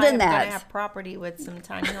involved in We're gonna that? have property with some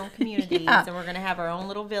tiny home communities, Yeah. and we're gonna have our own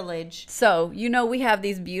little village. So, we have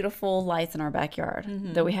these beautiful lights in our backyard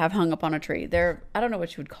that we have hung up on a tree. I don't know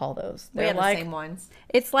what you would call those. We have the same ones.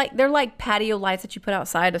 They're like patio lights that you put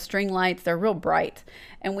outside, string lights. They're real bright.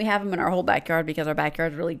 And we have them in our whole backyard because our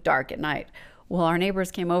backyard is really dark at night. Well, our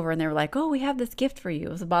neighbors came over and they were like, "Oh, we have this gift for you."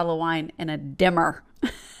 It was a bottle of wine and a dimmer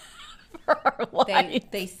for our lights.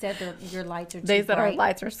 They said your lights are too They said our bright.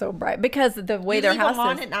 lights are so bright because of the way You their leave house them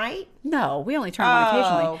on is. at night? No, we only turn them on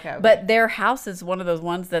occasionally. Okay. But their house is one of those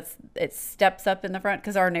ones it steps up in the front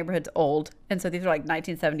because our neighborhood's old, and so these are like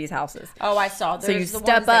 1970s houses. Oh, I saw. So you There's the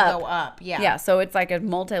step ones that up. go up. Yeah. Yeah, so it's like a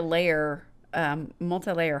multi-layer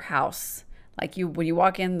house. Like when you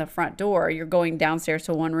walk in the front door, you're going downstairs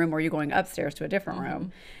to one room or you're going upstairs to a different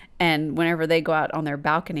room. And whenever they go out on their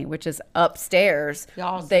balcony, which is upstairs,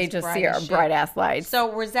 Y'all's they is just bright see as our shit. bright ass lights. So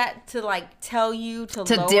was that to like tell you to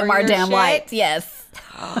lower Dim our your damn shit? lights. Yes.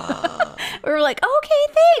 We were like, okay,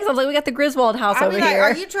 thanks. I was like, we got the Griswold house I over was like, here.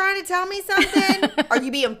 are you trying to tell me something? Are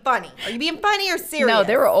you being funny? Are you being funny or serious? No,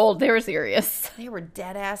 they were old. They were serious. They were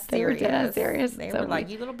dead ass They were serious. dead-ass serious. They So were we- like,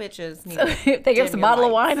 you little bitches. Need So to they gave us a dim your bottle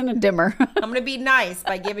of lights. wine and a dimmer. I'm gonna be nice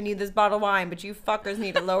by giving you this bottle of wine, but you fuckers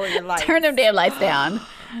need to lower your lights. Turn them damn lights down.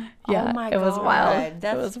 Yeah, Oh my it was God. wild.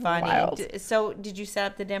 That's it was funny. wild. So did you set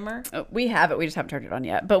up the dimmer? We have it. We just haven't turned it on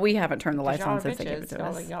yet. But we haven't turned the lights Y'all on are since they gave it bitches. to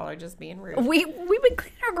us. Y'all are just being rude. We've been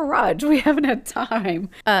cleaning our garage. We haven't had time.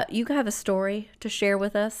 You have a story to share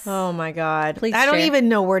with us? Oh my God. Please I don't share. even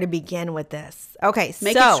know where to begin with this. Okay,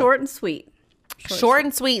 Make so it short and sweet. short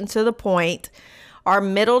and sweet and to the point. Our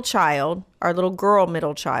middle child, our little girl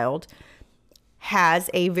middle child, has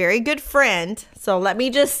a very good friend. So let me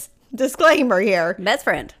just disclaimer here. Best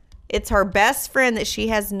friend. It's her best friend that she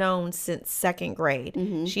has known since 2nd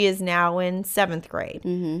grade. She is now in 7th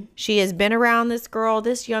grade. She has been around this girl.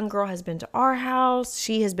 This young girl has been to our house.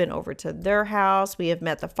 She has been over to their house. We have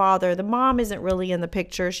met the father. The mom isn't really in the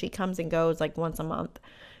picture. She comes and goes like once a month,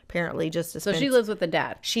 apparently, just to So spend. she lives with the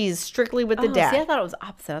dad. She's strictly with the dad. See, I thought it was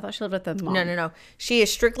opposite. I thought she lived with the mom. No. She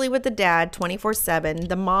is strictly with the dad 24/7.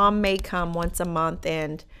 The mom may come once a month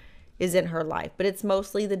and is in her life, but it's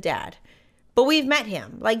mostly the dad. But we've met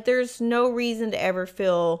him. Like, there's no reason to ever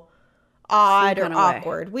feel odd or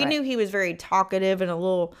awkward. We knew he was very talkative and a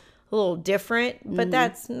little different, but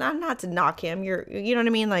that's not to knock him. You know what I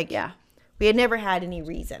mean? Like, Yeah. we had never had any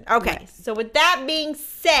reason. Okay. So with that being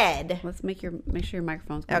said, Let's make sure your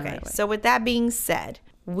microphone's going okay. that way. So with that being said,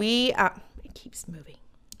 it keeps moving.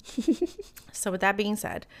 So with that being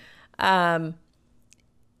said,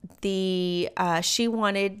 she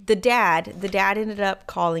wanted the dad ended up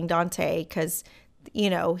calling Dante because, you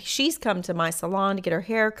know, she's come to my salon to get her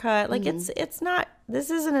hair cut. Like, it's not, this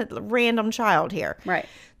isn't a random child here. Right.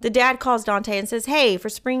 The dad calls Dante and says, hey, for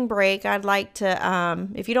spring break, I'd like to,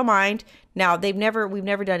 if you don't mind. Now, we've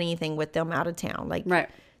never done anything with them out of town. Like, Right.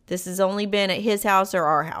 This has only been at his house or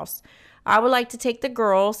our house. I would like to take the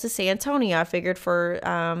girls to San Antonio. I figured for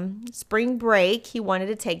spring break, he wanted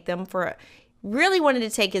to take them really wanted to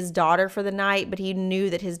take his daughter for the night, but he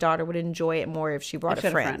knew that his daughter would enjoy it more if she brought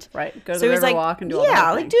a friend. Right. Go to the river walk and do all yeah,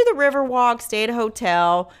 that. like do the river walk, stay at a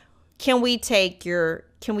hotel. Can we take her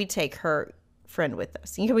friend with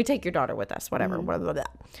us? Can we take your daughter with us? Whatever, blah, blah, blah.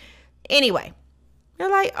 Anyway,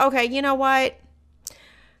 they're like, okay, you know what?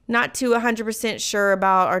 Not too 100% sure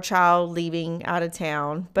about our child leaving out of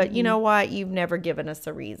town, but you know what? You've never given us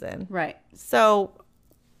a reason. Right. So,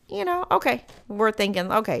 you know, okay. We're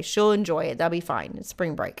thinking, okay, she'll enjoy it. That'll be fine. It's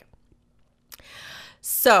spring break.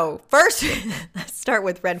 So, first, let's start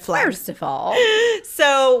with red flags. First of all.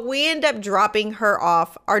 So, we end up dropping her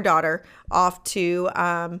off, our daughter, off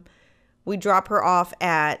to, we drop her off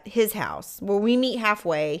at his house where we meet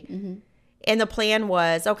halfway. And the plan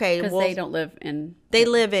was, okay, Because they don't live in... They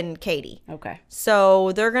live in Katy. Okay.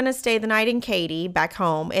 So they're going to stay the night in Katy back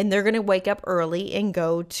home, and they're going to wake up early and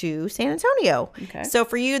go to San Antonio. Okay. So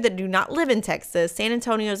for you that do not live in Texas, San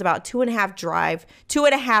Antonio is about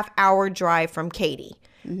 2.5 hour drive from Katy,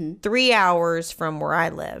 3 hours from where I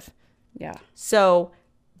live. Yeah. So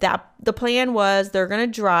the plan was they're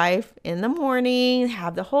going to drive in the morning,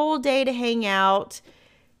 have the whole day to hang out,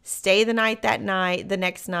 stay the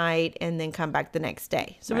next night, and then come back the next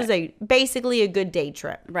day. So it was basically a good day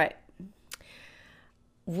trip. Right.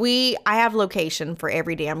 I have location for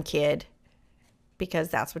every damn kid because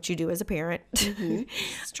that's what you do as a parent.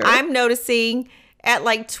 It's true. I'm noticing at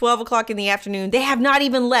like 12 o'clock in the afternoon, they have not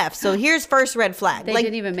even left. So here's first red flag. They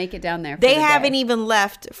didn't even make it down there. They haven't even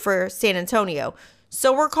left for San Antonio.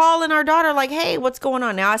 So we're calling our daughter like, hey, what's going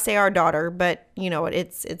on? Now I say our daughter, but you know what?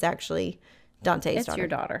 It's actually Dante's daughter. It's your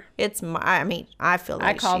daughter. It's I feel like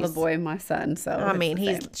I call the boy my son, so I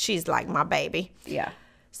mean, she's like my baby. Yeah.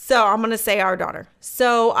 So I'm gonna say our daughter.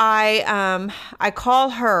 So I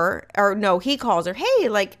call her, or no, he calls her. Hey,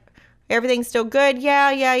 like everything's still good?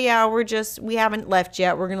 Yeah. We haven't left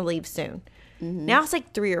yet. We're gonna leave soon. Now it's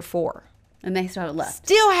like 3 or 4. And they still haven't left.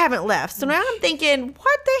 Still haven't left. So now I'm thinking,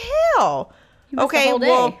 what the hell? Okay,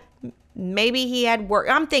 well, maybe he had work.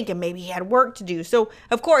 I'm thinking maybe he had work to do. So,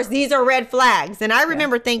 of course, these are red flags. And I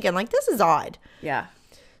remember thinking, like, this is odd. Yeah.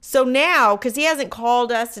 So now, because he hasn't called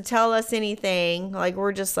us to tell us anything, like,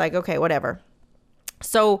 we're just like, okay, whatever.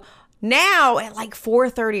 So now at like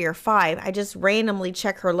 4:30 or 5, I just randomly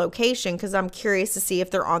check her location because I'm curious to see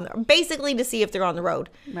if they're on the road.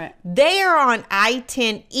 Right. They are on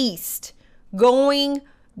I-10 East going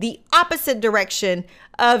the opposite direction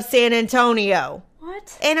of San Antonio.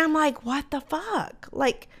 What? And I'm like, what the fuck?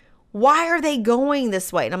 Like, why are they going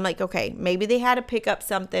this way? And I'm like, okay, maybe they had to pick up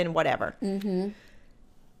something, whatever.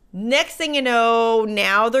 Next thing you know,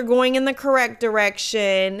 now they're going in the correct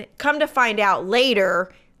direction. Come to find out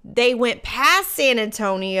later, they went past San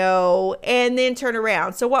Antonio and then turned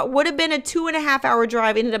around. So what would have been a 2.5 hour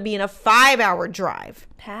drive ended up being a 5 hour drive.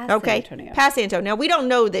 Past San Antonio. Past San Antonio. Now, we don't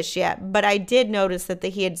know this yet, but I did notice that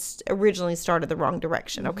he had originally started the wrong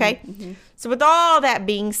direction, okay? So with all that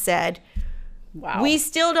being said, wow, we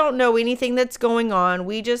still don't know anything that's going on.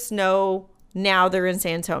 We just know now they're in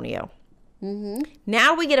San Antonio.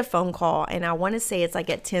 Now we get a phone call, and I want to say it's like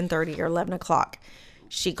at 10:30 or 11 o'clock.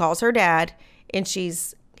 She calls her dad, and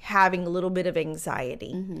she's having a little bit of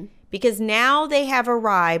anxiety because now they have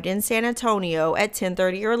arrived in San Antonio at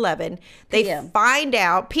 10:30 or 11. They find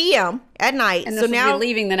out PM at night. and so this now will be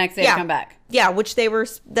leaving the next day to come back. Yeah, which they were.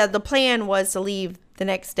 The plan was to leave the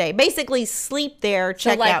next day. Basically, sleep there,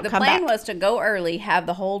 check so like out, the come plan back. was to go early, have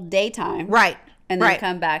the whole daytime, Right. and then right.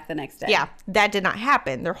 come back the next day. Yeah, that did not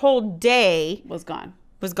happen. Their whole day Was gone.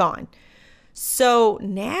 was gone. So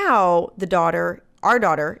now our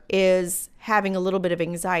daughter is having a little bit of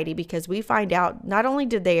anxiety because we find out not only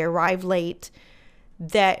did they arrive late,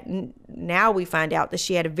 that now we find out that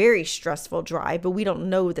she had a very stressful drive, but we don't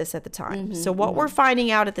know this at the time. So what we're finding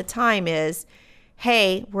out at the time is,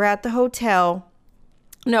 hey, we're at the hotel.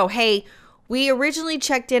 No, hey, we originally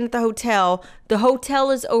checked in at the hotel. The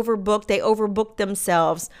hotel is overbooked. They overbooked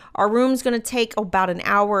themselves. Our room's going to take about an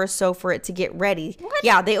hour or so for it to get ready. What?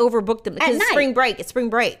 Yeah, they overbooked them because it's night? spring break. It's spring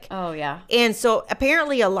break. Oh, yeah. And so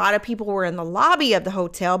apparently a lot of people were in the lobby of the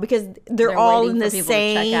hotel because they're all waiting in for the people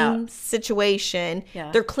to check same out. situation.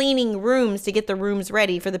 Yeah. They're cleaning rooms to get the rooms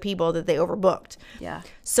ready for the people that they overbooked. Yeah.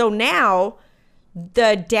 So now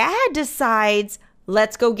the dad decides,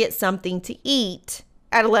 let's go get something to eat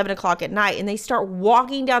at 11 o'clock at night. And they start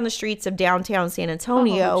walking down the streets of downtown San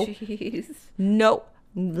Antonio. Oh, jeez. No,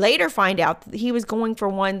 later find out that he was going for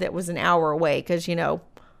one that was an hour away because,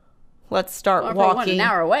 let's start Well, if they went walking. an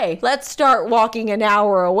hour away. Let's start walking an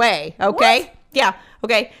hour away. Okay. What? Yeah.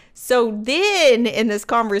 Okay. So then in this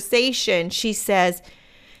conversation, she says,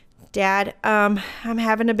 Dad, I'm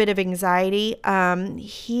having a bit of anxiety.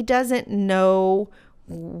 He doesn't know.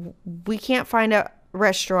 We can't find a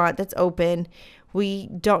restaurant that's open. We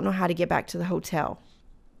don't know how to get back to the hotel.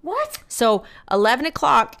 What? So 11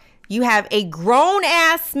 o'clock, you have a grown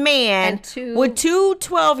ass man And with two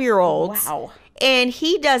 12-year-olds. Wow. And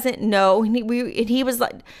he doesn't know. And he was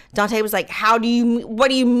like, Dante was like, what do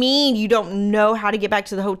you mean you don't know how to get back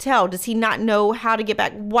to the hotel? Does he not know how to get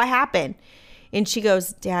back? What happened? And she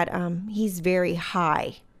goes, Dad, he's very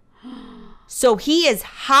high. So he is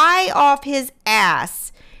high off his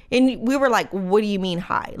ass. And we were like, what do you mean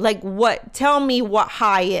high? Like what? Tell me what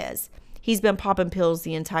high is. He's been popping pills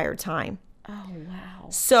the entire time. Oh, wow.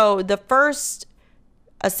 So the first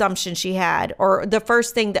assumption she had, or the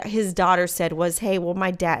first thing that his daughter said was, hey, well,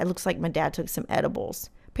 it looks like my dad took some edibles.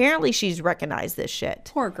 Apparently she's recognized this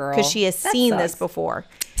shit. Poor girl. Because she has That seen this sucks. before.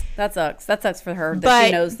 That sucks. That sucks for her that But-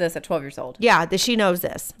 she knows this at 12 years old. Yeah, that she knows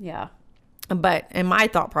this. Yeah. But, and my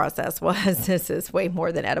thought process was, this is way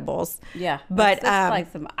more than edibles. Yeah. But, that's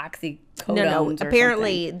like some oxycodones no. or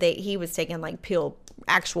Apparently he was taking like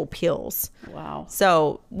actual pills. something. Wow.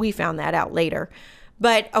 So we found that out later.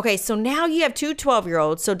 But okay, so now you have two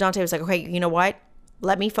 12-year-olds. So Dante was like, okay, you know what?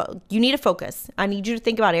 You need to focus. I need you to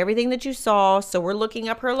think about everything that you saw. So we're looking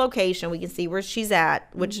up her location. We can see where she's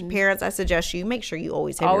at, which parents, I suggest you make sure you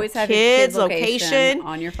always have your kids' location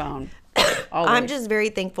on your phone. I'm just very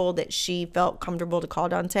thankful that she felt comfortable to call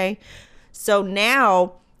Dante. So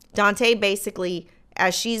now Dante basically,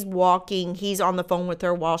 as she's walking, he's on the phone with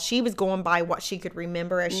her while she was going by what she could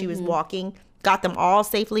remember as she was walking, got them all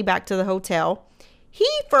safely back to the hotel. He,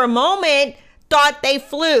 for a moment, thought they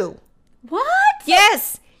flew. What?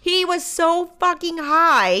 Yes. He was so fucking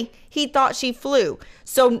high, he thought she flew.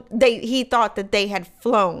 So he thought that they had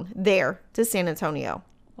flown there to San Antonio.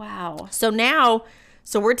 Wow.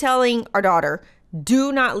 So we're telling our daughter,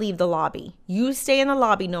 do not leave the lobby. You stay in the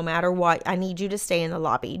lobby no matter what. I need you to stay in the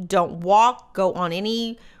lobby. Don't go on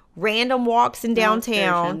any random walks in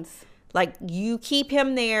downtown. excursions. Like you keep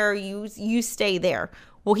him there. You stay there.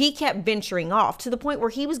 Well, he kept venturing off to the point where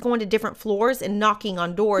he was going to different floors and knocking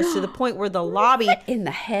on doors to the point where the lobby, What in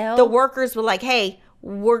the hell? the workers were like, hey,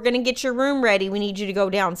 we're going to get your room ready. We need you to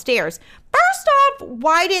go downstairs. First off,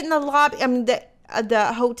 why didn't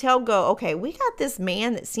the hotel go, okay, we got this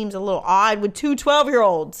man that seems a little odd with two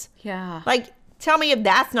 12-year-olds. Yeah. Like, tell me if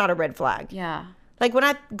that's not a red flag. Yeah. Like, when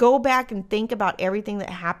I go back and think about everything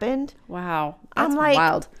that happened, Wow. That's I'm like,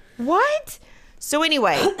 wild. what? So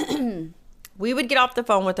anyway, we would get off the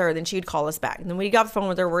phone with her, then she would call us back. And then we got off the phone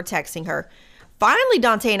with her, we're texting her. Finally,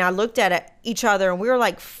 Dante and I looked at each other and we were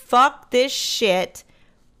like, fuck this shit.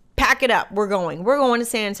 Pack it up. We're going to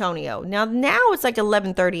San Antonio. Now it's like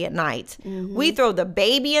 11:30 at night. We throw the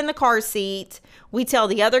baby in the car seat. We tell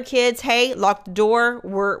the other kids, hey, lock the door.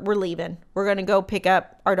 We're leaving. We're going to go pick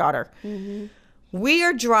up our daughter. We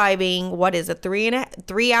are driving, what is a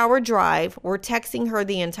 3-hour drive. We're texting her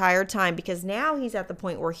the entire time because now he's at the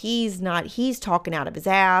point where he's talking out of his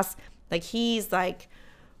ass. Like he's like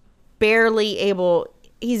barely able,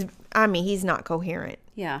 he's not coherent.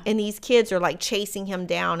 Yeah. And these kids are like chasing him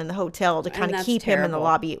down in the hotel to kind of that's keep him in the terrible.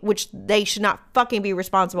 lobby, which they should not fucking be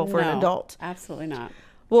responsible for an No, adult. Absolutely not.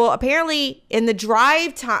 Well, apparently in the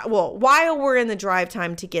drive time, while we're in the drive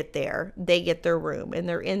time to get there, they get their room and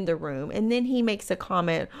they're in the room. And then he makes a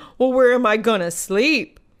comment, well, where am I going to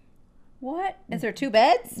sleep? What? Is there 2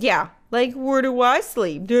 beds? Yeah. Like, where do I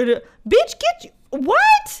sleep? Bitch,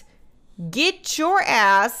 what? Get your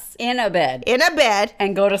ass In a bed.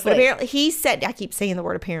 and go to But sleep. apparently, he said, I keep saying the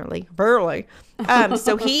word apparently.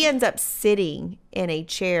 So he ends up sitting in a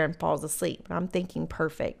chair and falls asleep. And I'm thinking,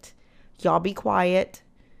 perfect. Y'all be quiet.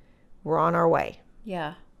 We're on our way.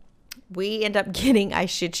 Yeah. We end up getting, I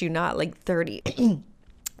shit you not, like 30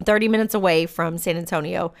 minutes away from San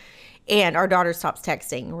Antonio. And our daughter stops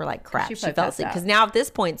texting. We're like, crap, she fell asleep. Because now at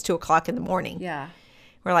this point, it's 2 o'clock in the morning. Yeah.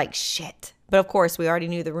 We're like, shit. But of course, we already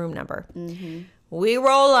knew the room number. Mm-hmm. We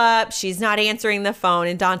roll up. She's not answering the phone.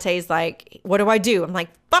 And Dante's like, what do I do? I'm like,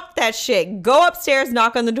 fuck that shit. Go upstairs,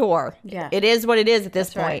 knock on the door. Yeah. It is what it is at this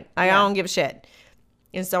That's point. right. I don't give a shit.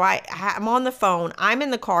 And so I'm on the phone. I'm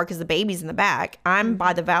in the car because the baby's in the back. I'm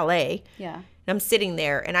by the valet. Yeah. And I'm sitting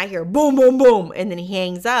there and I hear boom, boom, boom. And then he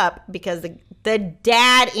hangs up because the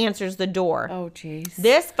dad answers the door. Oh, jeez.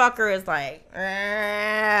 This fucker is like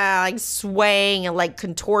swaying and like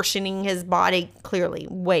contortioning his body. Clearly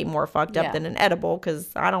way more fucked up than an edible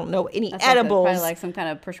because I don't know any edibles. Probably like some kind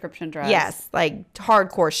of prescription drug. Yes, like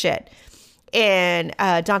hardcore shit. And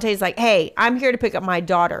Dante's like, hey, I'm here to pick up my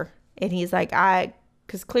daughter. And he's like,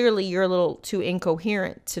 because clearly you're a little too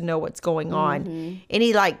incoherent to know what's going on. Mm-hmm. And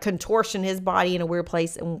he like contortioned his body in a weird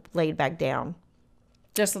place and laid back down.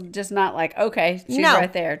 Just not like, okay, she's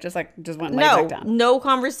right there. Just went and laid back down. No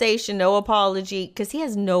conversation, no apology, because he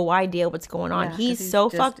has no idea what's going on. Yeah, he's so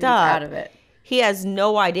fucked up. Out of it. He has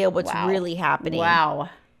no idea what's really happening. Wow.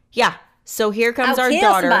 Yeah. So here comes I'll our kill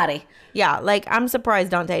daughter. Somebody. Yeah, like I'm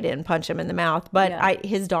surprised Dante didn't punch him in the mouth, but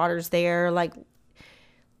his daughter's there. Like,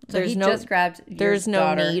 so there's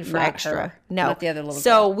no need for extra. Her, no, not the other little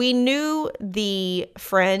so girl. We knew the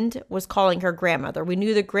friend was calling her grandmother. We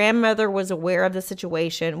knew the grandmother was aware of the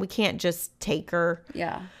situation. We can't just take her.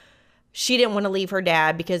 Yeah, she didn't want to leave her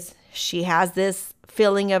dad because she has this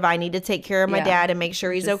feeling of I need to take care of my dad and make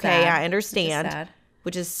sure he's okay. Sad. I understand,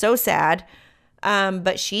 which is so sad.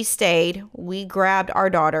 But she stayed. We grabbed our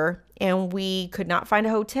daughter and we could not find a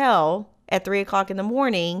hotel at 3 o'clock in the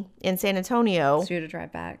morning in San Antonio. So you had to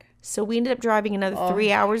drive back. So we ended up driving another 3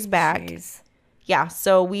 hours back. Geez. Yeah.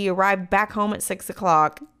 So we arrived back home at 6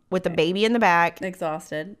 o'clock with the baby in the back.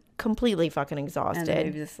 Exhausted. Completely fucking exhausted. And the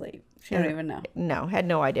baby's asleep. She don't even know. No, had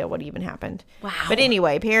no idea what even happened. Wow. But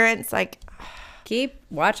anyway, parents, like... Keep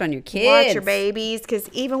watch on your kids. Watch your babies. Because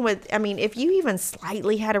even with... I mean, if you even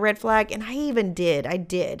slightly had a red flag, and I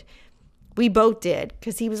did. We both did.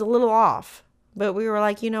 Because he was a little off. But we were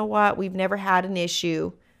like, you know what? We've never had an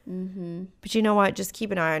issue. Mm-hmm. But you know what? Just keep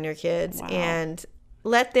an eye on your kids and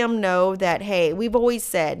let them know that, hey, we've always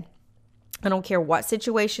said, I don't care what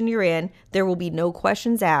situation you're in, there will be no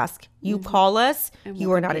questions asked. You call us.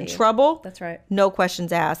 You are not in trouble. That's right. No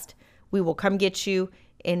questions asked. We will come get you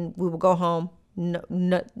and we will go home. No,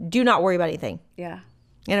 do not worry about anything. Yeah.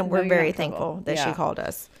 And we're very thankful that she called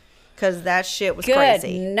us. Because that shit was Good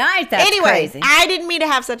crazy. Night, that's Anyways, crazy. I didn't mean to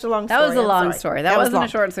have such a long story. That was a long story. That wasn't long. a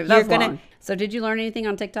short and sweet. That was long. So did you learn anything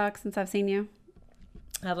on TikTok since I've seen you?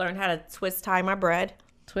 I've learned how to twist tie my bread.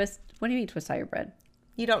 Twist? What do you mean twist tie your bread?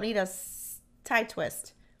 You don't need a tie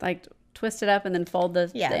twist. Like twist it up and then fold the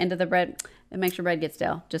end of the bread. It makes your bread get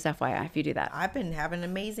stale. Just FYI if you do that. I've been having an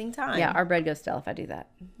amazing time. Yeah, our bread goes stale if I do that.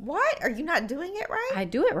 What? Are you not doing it right? I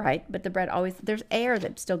do it right, but the bread always, there's air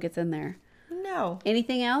that still gets in there. No.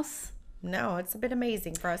 Anything else? No, it's been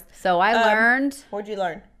amazing for us. So I learned. What'd you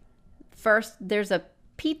learn? First, there's a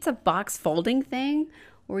pizza box folding thing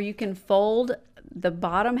where you can fold the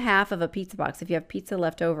bottom half of a pizza box. If you have pizza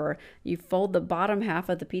left over, you fold the bottom half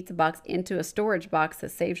of the pizza box into a storage box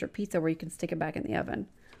that saves your pizza where you can stick it back in the oven.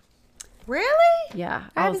 Really? Yeah.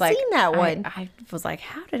 I haven't seen that one. I was like,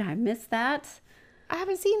 how did I miss that? I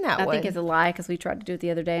haven't seen that one. I think it's a lie because we tried to do it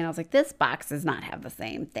the other day and I was like, this box does not have the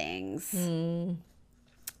same things.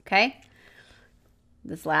 Okay.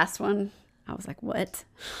 This last one, I was like, what?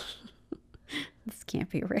 This can't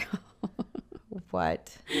be real.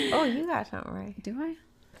 What? Oh, you got something right. Do I?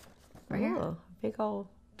 Right here. Big old,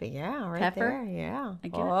 right pepper? there. Yeah. I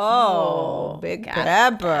get it. Oh, big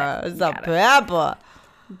pepper. It's a pepper.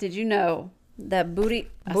 Did you know that booty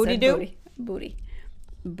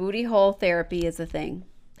hole therapy is a thing?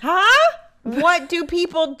 Huh? What do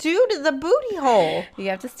people do to the booty hole? You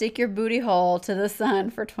have to stick your booty hole to the sun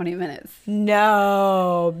for 20 minutes.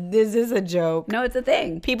 No, this is a joke. No, it's a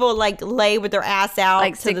thing. People like lay with their ass out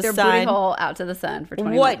like to stick the their sun. booty hole out to the sun for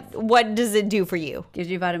 20 minutes. What does it do for you? Gives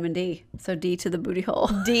you vitamin D. So D to the booty hole.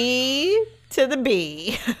 D to the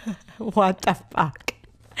B. What the fuck?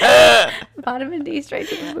 Vitamin D straight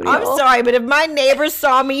to the booty I'm hole. sorry, but if my neighbors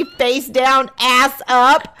saw me face down, ass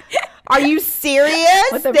up, are you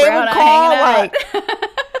serious? With the They brown would eye call hanging like,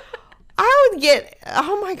 would get,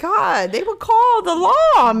 oh my God, they would call the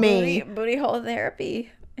law on me. Booty hole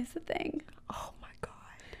therapy is a thing. Oh my God.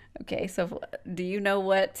 Okay, so do you know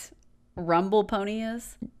what Rumble Pony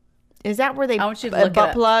is? Is that where they I want you to a look it butt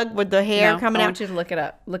up. plug with the hair No, coming I out? want you to look it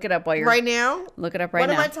up. Look it up while you're Right now? Look it up right What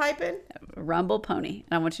now. am I typing? Rumble Pony.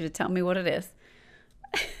 And I want you to tell me what it is.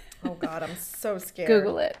 Oh God, I'm so scared.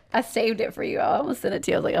 Google it. I saved it for you. I almost sent it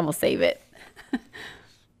to you. I was like, I'm gonna save it.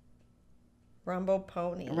 Rumble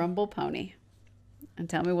Pony. Rumble Pony. And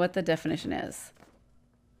tell me what the definition is.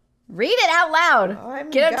 Read it out loud. I'm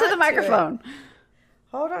Get up to got the microphone.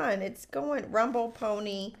 Hold on, it's going Rumble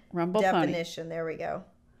Pony Rumble Pony. definition. There we go.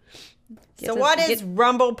 Get So to- what is get-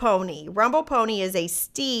 Rumble Pony? Rumble Pony is a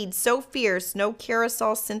steed so fierce no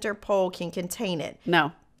carousel center pole can contain it.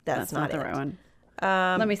 No, That's not not the it. right one.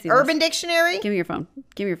 Let me see. this. Urban Dictionary? Give me your phone.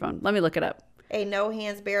 Give me your phone. Let me look it up. A no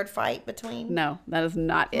hands bared fight between. No, that is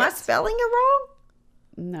not it. Am I spelling it wrong?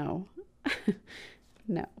 No.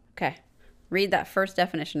 No. Okay. Read that first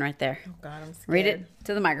definition right there. Oh God, I'm scared. Read it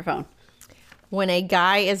to the microphone. When a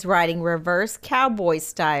guy is riding reverse cowboy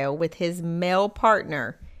style with his male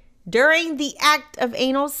partner, during the act of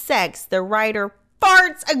anal sex, the rider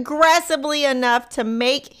farts aggressively enough to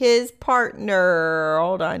make his partner.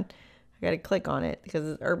 Hold on. I got to click on it because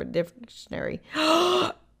it's Urban Dictionary.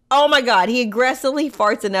 Oh my God. He aggressively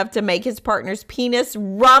farts enough to make his partner's penis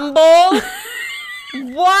rumble.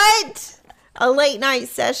 What? A late night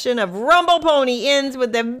session of Rumble Pony ends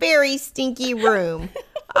with a very stinky room.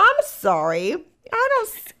 I'm sorry. I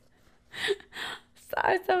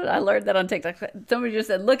don't. I learned that on TikTok. Somebody just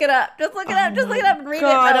said, "Look it up. Just look it up. Just look it up and read it."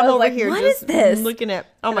 God, And I I'm was over like, here What just is this? looking at.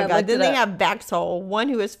 Oh And my I God. looked Then it they up. have Vaxhole, one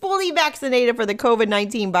who is fully vaccinated for the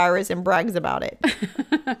COVID-19 virus and brags about it.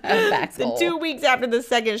 Vaxhole. 2 weeks after the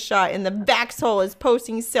second shot, and the Vaxhole is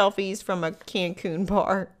posting selfies from a Cancun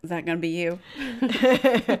bar. Is that going to be you?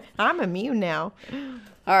 I'm immune now.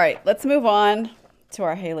 All right, let's move on to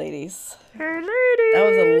our Hey Ladies. Hey, ladies. That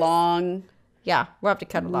was a long, Yeah, we'll have to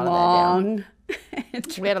cut a lot of that down. long.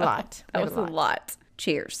 We had a lot. That was a lot.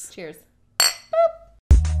 Cheers. Cheers.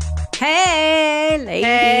 Hey, ladies.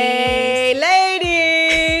 Hey,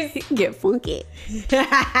 ladies. Get funky.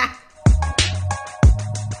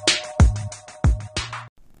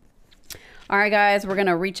 All right, guys, we're going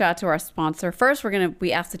to reach out to our sponsor. First,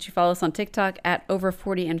 we ask that you follow us on TikTok at over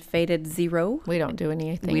 40 and faded 0. We don't do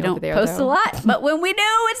anything. We over don't there, post though. a lot, but when we do,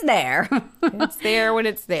 it's there. It's there when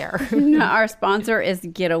it's there. Our sponsor is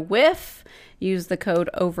Get a Whiff. Use the code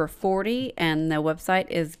over40, and the website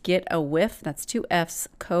is Get a Whiff. That's 2 F's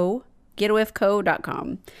co.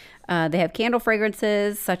 Getawhiffco.com. They have candle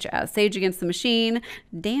fragrances such as Sage Against the Machine,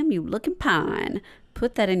 Damn You Looking Pine.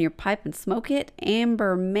 Put that in your pipe and smoke it.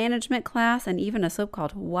 Amber Management Class, and even a soap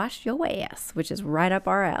called Wash Your Ass, which is right up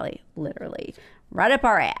our alley, literally. Right up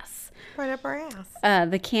our ass. Right up our ass.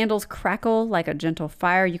 The candles crackle like a gentle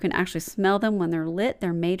fire. You can actually smell them when they're lit.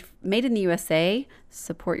 They're made in the USA.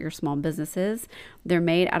 Support your small businesses. They're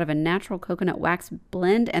made out of a natural coconut wax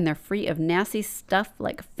blend, and they're free of nasty stuff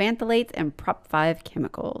like phthalates and Prop 5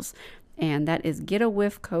 chemicals. And that is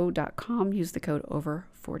getawhiffco.com. Use the code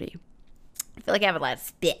over40. I feel like I have a lot of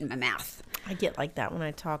spit in my mouth. I get like that when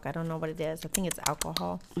I talk. I don't know what it is. I think it's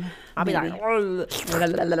alcohol. I'll be Maybe. like,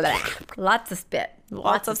 Lots of spit.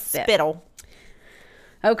 lots of spittle.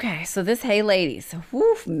 Okay, so this Hey Ladies.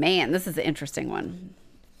 Woo, man, this is an interesting one.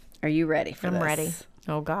 Are you ready for this? I'm ready.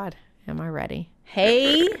 Oh God, am I ready?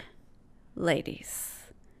 Hey Ladies.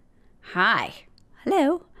 Hi.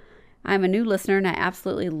 Hello. I'm a new listener and I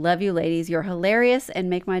absolutely love you ladies. You're hilarious and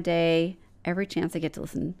make my day every chance I get to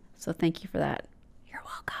listen. So thank you for that. You're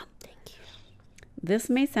welcome. Thank you.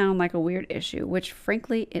 This may sound like a weird issue, which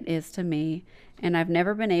frankly it is to me, and I've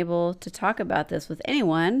never been able to talk about this with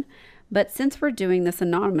anyone, but since we're doing this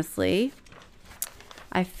anonymously,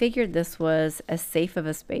 I figured this was as safe of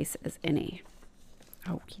a space as any.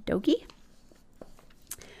 Okie dokie.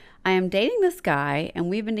 I am dating this guy, and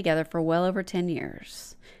we've been together for well over 10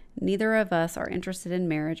 years. Neither of us are interested in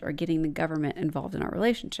marriage or getting the government involved in our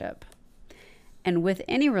relationship. And with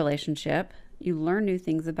any relationship, you learn new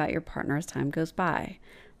things about your partner as time goes by.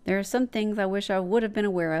 There are some things I wish I would have been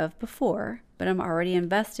aware of before, but I'm already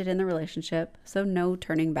invested in the relationship, so no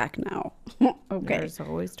turning back now. Okay. There's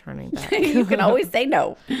always turning back. You can always say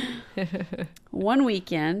no. One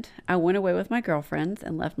weekend, I went away with my girlfriends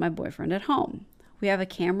and left my boyfriend at home. We have a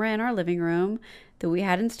camera in our living room that we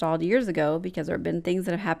had installed years ago because there have been things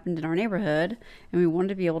that have happened in our neighborhood, and we wanted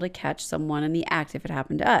to be able to catch someone in the act if it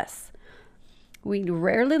happened to us. We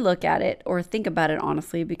rarely look at it or think about it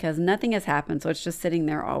honestly because nothing has happened, so it's just sitting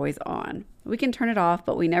there always on. We can turn it off,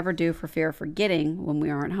 but we never do for fear of forgetting when we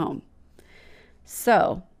aren't home.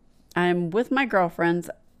 So, I'm with my girlfriends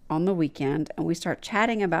on the weekend and we start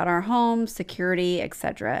chatting about our home, security,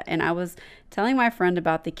 etc. And I was telling my friend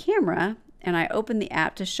about the camera and I opened the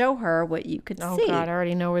app to show her what you could see. Oh God, I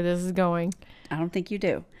already know where this is going. I don't think you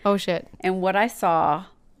do. Oh shit. And what I saw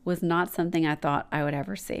was not something I thought I would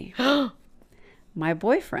ever see. My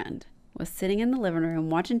boyfriend was sitting in the living room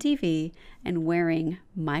watching TV and wearing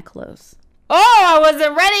my clothes. Oh, I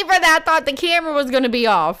wasn't ready for that. Thought the camera was going to be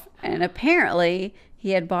off. And apparently he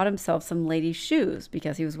had bought himself some ladies' shoes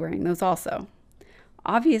because he was wearing those also.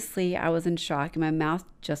 Obviously, I was in shock and my mouth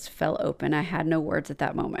just fell open. I had no words at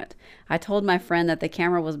that moment. I told my friend that the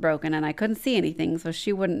camera was broken and I couldn't see anything, so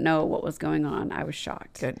she wouldn't know what was going on. I was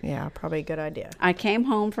shocked. Good. Yeah, probably a good idea. I came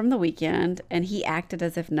home from the weekend and he acted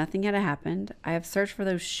as if nothing had happened. I have searched for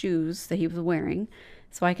those shoes that he was wearing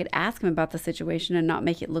so I could ask him about the situation and not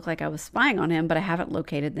make it look like I was spying on him, but I haven't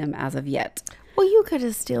located them as of yet. Well, you could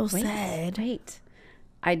have still said. Wait.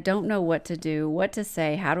 I don't know what to do, what to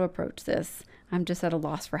say, how to approach this. I'm just at a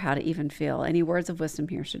loss for how to even feel. Any words of wisdom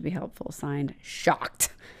here should be helpful. Signed,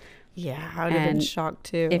 Shocked. Yeah, I would have been shocked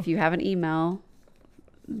too. If you have an email,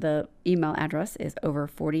 the email address is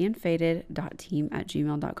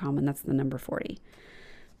over40andfaded.team@gmail.com, and that's the number 40.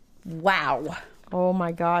 Wow. Oh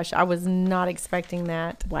my gosh, I was not expecting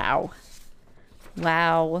that. Wow.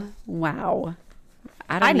 Wow. Wow.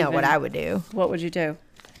 I know what I would do. What would you do?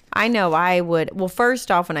 I know I would. Well,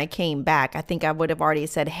 first off, when I came back, I think I would have already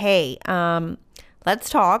said, "Hey, let's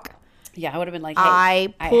talk." Yeah, I would have been like,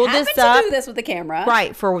 hey, I pulled I this happened up. to do this with the camera.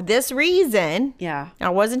 Right, for this reason. Yeah. I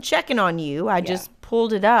wasn't checking on you. I just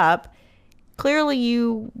pulled it up. Clearly,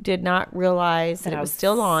 you did not realize that it was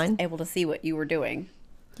still on. Able to see what you were doing.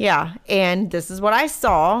 Yeah, and this is what I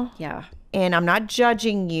saw. Yeah. And I'm not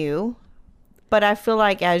judging you, but I feel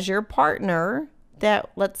like as your partner, that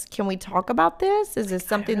can we talk about this? Is this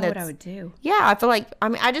something I don't know that's what I would do? Yeah, I feel like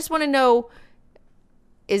I just want to know,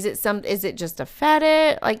 is it just a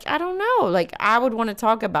fetish? Like, I don't know. Like, I would want to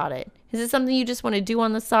talk about it. Is it something you just want to do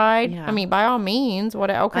on the side? Yeah. I mean, by all means,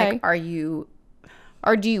 okay. Like, are you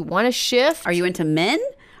Or do you want to shift? Are you into men?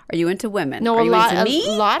 Are you into women? No, are a you lot into me?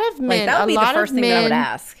 a lot of men. Like, that would be the first thing that I would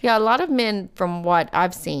ask. Yeah, a lot of men from what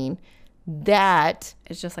I've seen that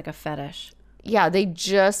It's just like a fetish. yeah, they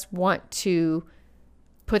just want to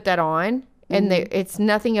put that on, and it's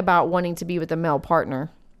nothing about wanting to be with a male partner.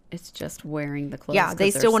 It's just wearing the clothes. Yeah,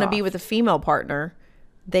 they 'cause still they're want to be soft. with a female partner.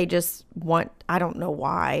 They just want, I don't know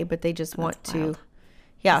why, but they just want to. wild.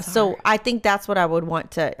 Yeah, so I think that's what I would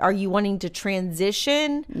want to. Are you wanting to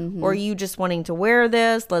transition, or are you just wanting to wear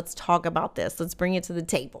this? Let's talk about this. Let's bring it to the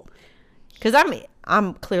table. Because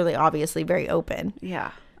I'm clearly, obviously, very open.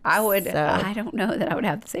 Yeah. I would. So- I don't know that I would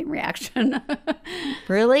have the same reaction.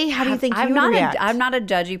 Really? How do you think you would react? I'm not a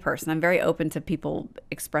judgy person. I'm very open to people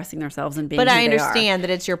expressing themselves and being. But who I they are. understand that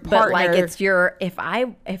it's your partner. But like, it's your. If I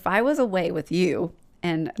was away with you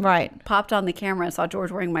and Right. popped on the camera and saw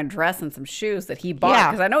George wearing my dress and some shoes that he bought, Yeah.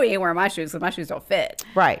 because I know he ain't wearing my shoes because my shoes don't fit.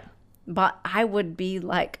 Right. But I would be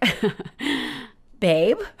like,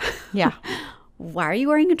 babe, Yeah. why are you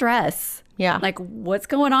wearing a dress? Yeah. Like, what's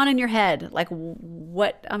going on in your head? Like,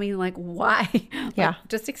 what? I mean, like, why? Yeah. Like,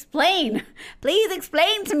 just explain. Please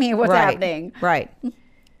explain to me what's Right. happening. Right.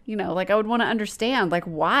 You know, like, I would want to understand, like,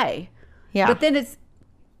 why. Yeah. But then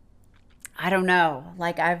I don't know.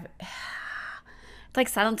 Like, it's like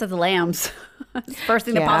Silence of the Lambs. It's the first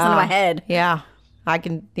thing that pops into my head. Yeah. I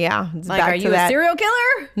can, yeah. It's Like, back are to you a that. serial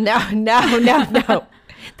killer? No.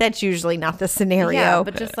 That's usually not the scenario. Yeah,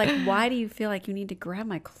 but just like, why do you feel like you need to grab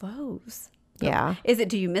my clothes? Yeah. Is it,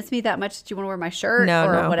 do you miss me that much? Do you want to wear my shirt No,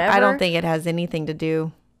 or no. whatever? I don't think it has anything to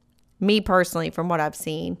do. Me personally, from what I've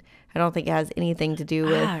seen, I don't think it has anything to do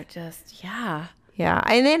with. Yeah. Yeah.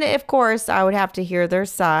 And then, of course, I would have to hear their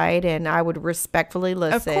side and I would respectfully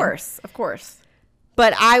listen. Of course.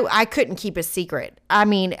 But I couldn't keep a secret. I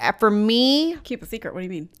mean, for me, Keep a secret. What do you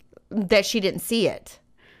mean? that she didn't see it.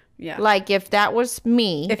 Yeah. Like, if that was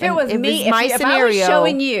me, if it and was me, my if scenario, I was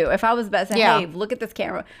showing you, if I was about to say, Yeah. hey, look at this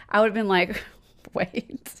camera, I would have been like,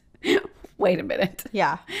 wait a minute.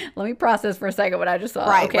 Yeah. Let me process for a second what I just saw.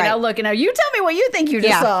 Right, Okay, right. now look, and now you tell me what you think you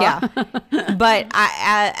just saw. Yeah. But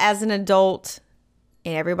as an adult,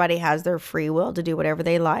 and everybody has their free will to do whatever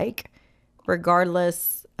they like,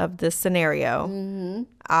 regardless of the scenario. Mm-hmm.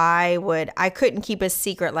 I couldn't keep a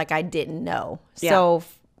secret like I didn't know. Yeah. So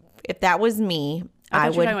if that was me, I thought I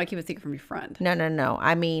you were would. talking about keep a secret from your friend. No.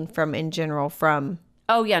 I mean, in general, from.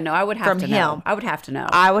 Oh, yeah, no, I would have From to know. him. I would have to know.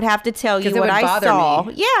 I would have to tell you 'Cause it what would I bother saw.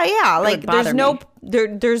 me. Yeah. Like, would bother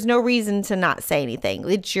there's no reason to not say anything.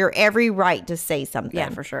 It's your every right to say something. Yeah,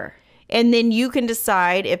 for sure. And then you can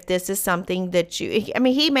decide if this is something that you, I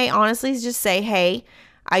mean, he may honestly just say, hey,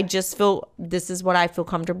 I just feel this is what I feel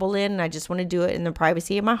comfortable in, and I just want to do it in the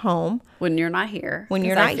privacy of my home. When you're not here. When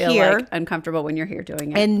you're 'Cause not I feel here. like uncomfortable when you're here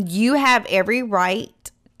doing it. And you have every right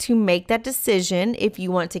to make that decision if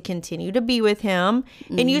you want to continue to be with him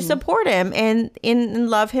and you support him and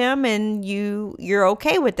love him and you're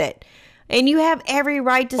okay with it. And you have every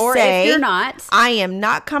right to or say, if you're not. I am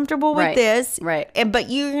not comfortable with Right, this. right. And but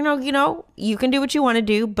you know, you can do what you want to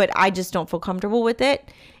do, but I just don't feel comfortable with it.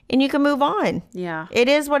 And you can move on. Yeah. It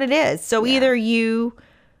is what it is. So either you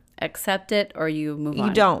Accept it or you move on.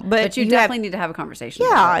 You don't, but you you definitely need to have a conversation.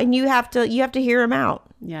 yeah, about it. and you have to hear him out.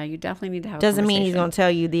 Yeah, you definitely need to have Doesn't a mean he's conversation. going to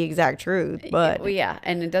tell you the exact truth, but Well, yeah,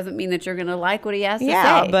 and it doesn't mean that you're going to like what he has to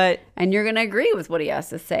Yeah, say. but- and you're going to agree with what he has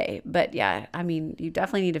to say. But yeah, I mean, you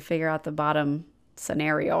definitely need to figure out the bottom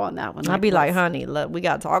scenario on that one. I'd be like, honey, look, we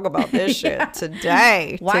got to talk about this shit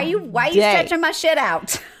today. why you Today. stretching my shit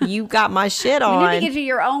out? You got my shit You on. need to get you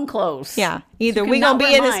your own clothes. Yeah. Either You we cannot going to be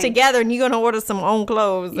wear in this mine. together and you're going to order some own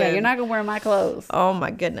clothes. Yeah, and- you're not going to wear my clothes. Oh,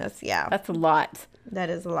 my goodness. Yeah. That's a lot. That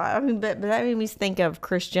is a lot. I mean, but that made me think of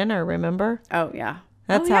Kris Jenner, remember? Oh, yeah.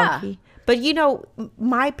 That's oh, how yeah. he. But you know,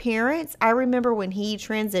 my parents, I remember when he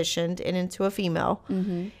transitioned and into a female,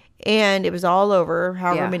 and it was all over,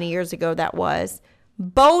 however Yeah. many years ago that was.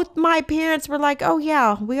 Both my parents were like, "Oh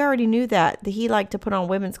yeah, we already knew that he liked to put on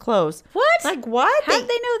women's clothes." What? Like what? How did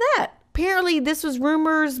they know that? Apparently, this was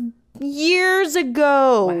rumors years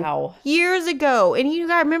ago. Wow. Years ago, and you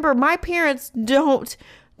gotta remember, my parents don't.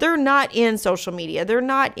 They're not in social media. They're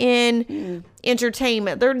not in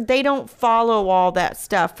entertainment. They don't follow all that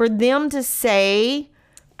stuff. For them to say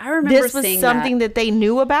I remember this was seeing something that. that they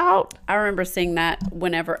knew about. I remember seeing that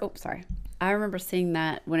whenever. Oh, sorry. I remember seeing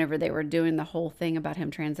that whenever they were doing the whole thing about him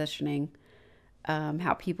transitioning.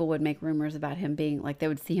 How people would make rumors about him being like they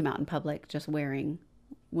would see him out in public just wearing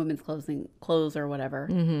women's clothes or whatever.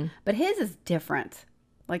 Mm-hmm. But his is different.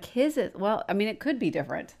 Like his is I mean, it could be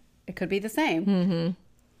different. It could be the same. Mm-hmm.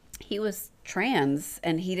 He was trans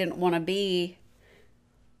and he didn't want to be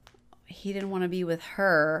with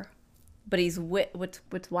her, but he's with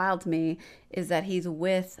what's wild to me is that he's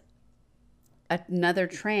with another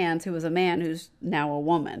trans who was a man who's now a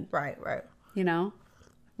woman, Right. you know,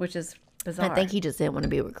 which is bizarre. I think he just didn't want to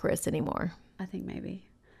be with Kris anymore. I think maybe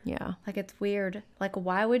Yeah. like it's weird. Like,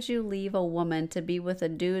 why would you leave a woman to be with a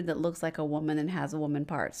dude that looks like a woman and has woman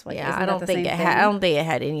parts? Like, Yeah. isn't I that don't the think same it thing? had. I don't think it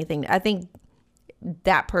had anything. I think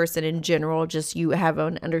that person in general, just you have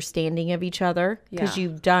an understanding of each other because Yeah.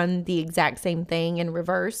 you've done the exact same thing in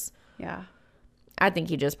reverse. Yeah, I think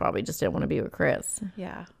he probably just didn't want to be with Kris.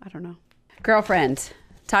 yeah. I don't know. Girlfriend,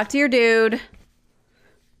 talk to your dude.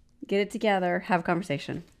 Get it together. Have a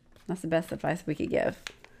conversation. That's the best advice we could give.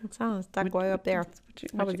 It sounds stuck way up there.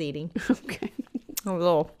 I was eating Okay. a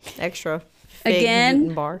little extra fig Again,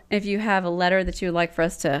 Newton bar. if you have a letter that you would like for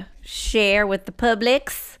us to share with the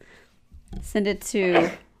publics, send it to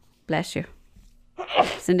bless you.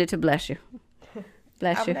 Send it to bless you.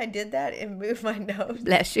 Bless you. I did that and moved my nose.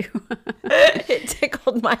 Bless you. It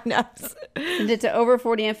tickled my nose. Send it to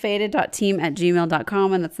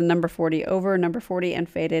over40andfaded.team@gmail.com, and that's the number 40 over number 40 and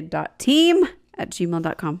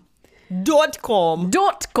faded.team@gmail.com. .com.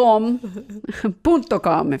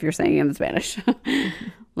 .com if you're saying it in Spanish.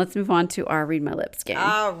 Let's move on to our Read My Lips game.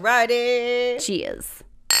 Alrighty. Cheers.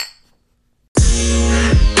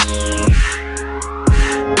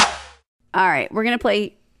 All right, we're going to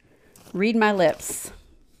play Read My Lips.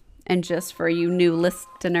 And just for you new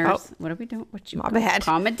listeners, what are we doing? What you My bad.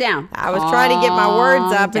 Calm it down. I was trying to get my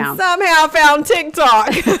words up Calm and somehow found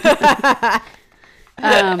TikTok.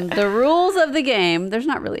 The rules of the game, there's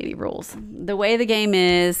not really any rules. The way the game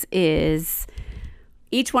is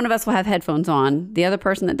each one of us will have headphones on. The other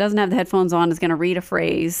person that doesn't have the headphones on is going to read a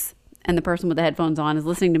phrase, and the person with the headphones on is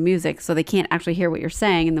listening to music, so they can't actually hear what you're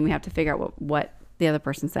saying, and then we have to figure out what the other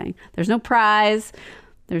person's saying. There's no prize.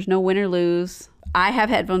 There's no win or lose. I have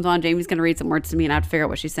headphones on. Jamie's going to read some words to me, and I have to figure out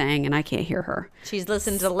what she's saying, and I can't hear her. She's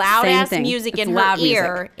listening to loud Same ass thing. music It's in loud her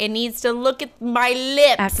ear music. and needs to look at my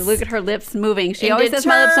lips. I have to look at her lips moving. She and always says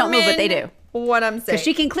my lips don't move, but they do. determine What I'm saying. Because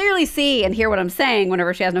she can clearly see and hear what I'm saying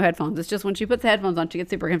whenever she has no headphones. It's just when she puts the headphones on, she gets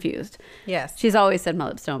super confused. Yes. She's always said my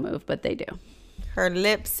lips don't move, but they do. Her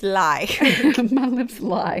lips lie. My lips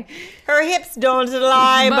lie. Her hips don't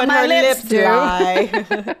lie, But but, my her lips lips, do.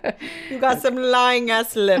 lie. You got some lying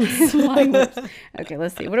ass lips. Lying lips. Okay,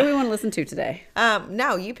 let's see. What do we want to listen to today?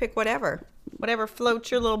 No, you pick whatever. Whatever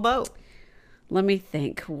floats your little boat. Let me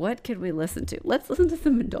think. What could we listen to? Let's listen to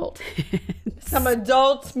some adult hits. Some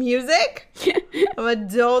adult music? Some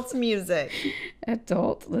adult music.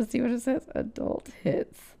 Adult. Let's see what it says. Adult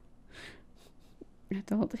hits.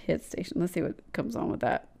 Adult hit station. Let's see what comes on with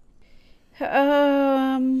that.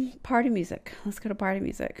 Party music. Let's go to party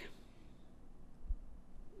music.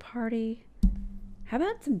 Party. How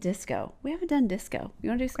about some disco? We haven't done disco. You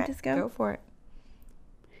want to do some disco? Go for it.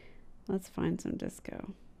 Let's find some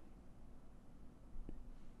disco.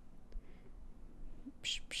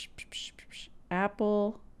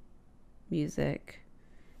 Apple Music.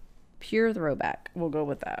 Pure throwback. We'll go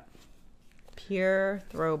with that. Pure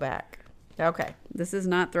throwback. Okay. This is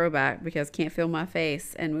not throwback because Can't Feel My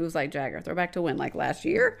Face and Moves Like Jagger. Throwback to when? Like last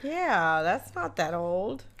year? Yeah, that's not that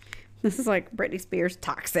old. This is like Britney Spears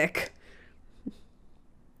Toxic.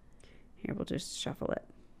 Here, we'll just shuffle it.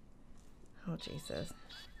 Oh, Jesus.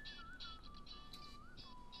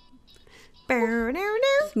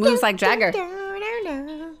 Moves Like Jagger.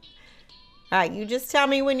 All right, you just tell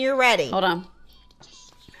me when you're ready. Hold on.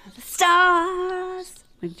 The stars,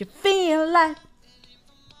 when you feel like.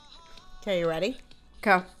 Okay, you ready?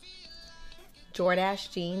 Go.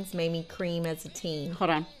 Jordache jeans made me cream as a teen. Hold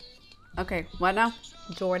on. Okay, what now?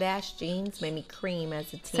 Jordache jeans made me cream as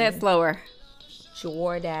a teen. Say it slower.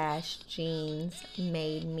 Jordache jeans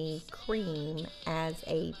made me cream as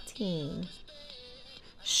a teen.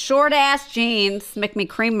 Short ass jeans make me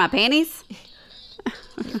cream my panties.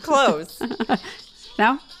 You're close.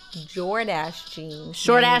 No? Jordache jeans.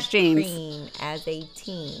 Short made ass me jeans. Cream as a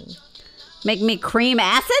teen. Make me cream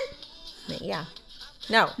acid? Yeah.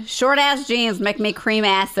 No. Short ass jeans make me cream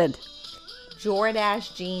acid.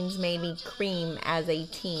 Jordache jeans made me cream as a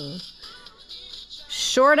teen.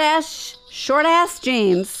 Short ass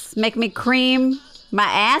jeans make me cream my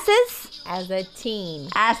asses? As a teen.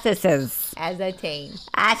 Asses. As a teen.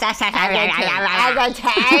 As As a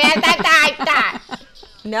teen.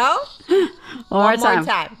 No? One more more time.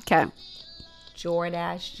 time. Okay.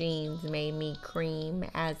 Jordache jeans made me cream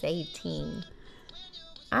as a teen.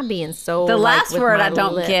 I'm being so The like, last with word my I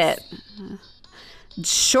don't lips. get.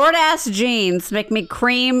 Short ass jeans make me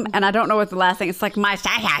cream, and I don't know what the last thing. It's like my.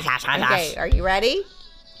 Okay, are you ready?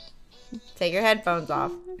 Take your headphones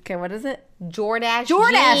off. Okay, what is it? Jordache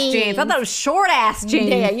jeans. I thought it was short ass jeans.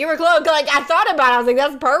 Yeah, you were close. Like I thought about it. I was like,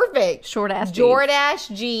 that's perfect. Short ass jeans.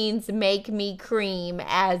 Jordache jeans make me cream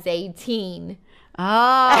as a teen.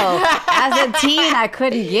 Oh, as a teen, I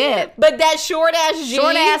couldn't get. But that short ass jeans,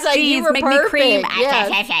 Short ass like, you jeans were make perfect. me cream.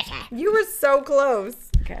 Yes. You were so close.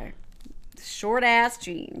 Okay. Short ass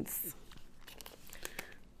jeans.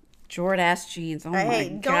 Short ass jeans. Oh my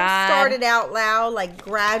Don't God. start it out loud. Like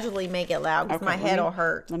gradually make it loud because my head will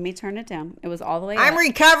hurt. Let me turn it down. It was all the way I'm up.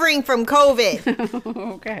 recovering from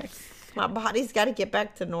COVID. Okay. My body's got to get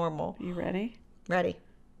back to normal. You ready? Ready?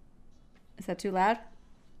 Is that too loud?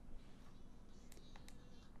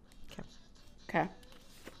 Okay. Okay.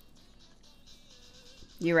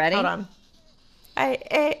 You ready? Hold on.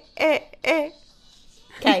 Okay,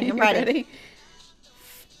 I'm ready.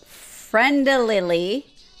 Friendalily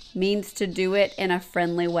means to do it in a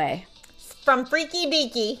friendly way. From Freaky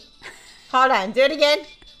Deaky. Hold on. Do it again.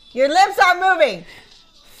 Your lips are moving.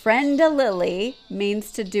 Friendalily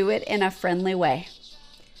means to do it in a friendly way.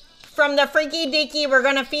 From the Freaky Deaky, we're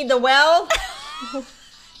going to feed the well.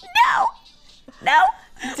 No.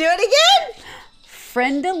 Do it again.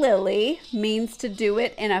 Friendalily means to do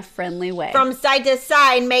it in a friendly way. From side to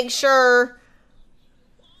side, make sure.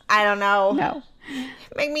 I don't know. No.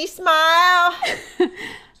 Make me smile.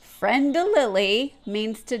 Friendalily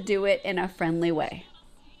means to do it in a friendly way.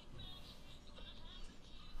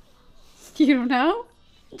 You don't know?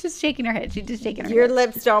 Just shaking her head. She's just shaking her Your head.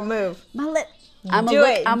 lips don't move. My lip. I'm Do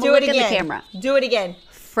it. I'm Do look it in the again. camera. Do it again.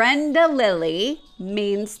 Friendalily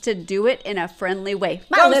means to do it in a friendly way.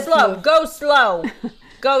 My Go lips slow. move. Go slow.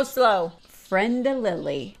 Go slow.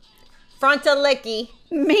 Friendalily Frontalicky.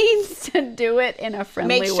 means to do it in a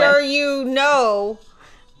friendly Make way. sure you know.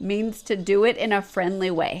 Means to do it in a friendly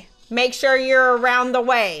way. Make sure you're around the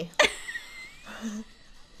way.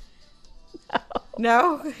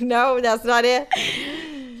 No, that's not it.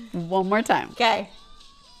 One more time. Okay.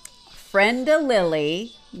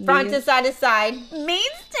 Friendalily Front to side.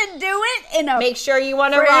 means to do it in a Make sure you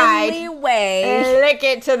want to friendly ride. way. And lick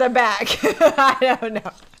it to the back. I don't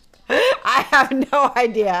know. I have no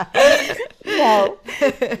idea. No.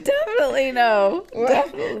 Definitely no.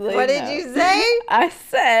 Definitely What did no. you say? I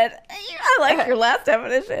said, I like your last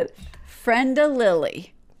definition.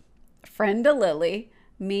 Friendalily. Friendalily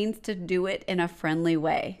means to do it in a friendly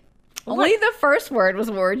way. Only the first word was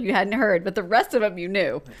a word you hadn't heard, but the rest of them you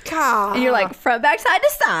knew. God. And you're like, from back side to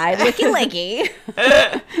side, licky licky.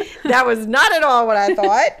 That was not at all what I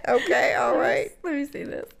thought. Okay, all right. Let me see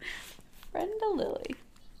this. Friendalily.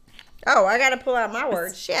 Oh, I got to pull out my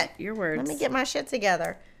words. Shit. Your words. Let me get my shit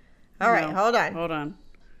together. All right, No, hold on. Hold on.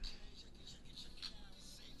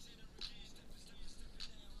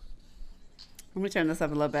 Let me turn this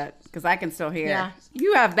up a little bit because I can still hear. Yeah.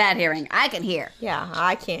 You have bad hearing. I can hear. Yeah,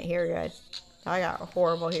 I can't hear good. I got a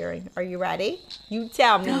horrible hearing. Are you ready? You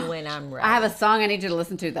tell me when I'm ready. I have a song I need you to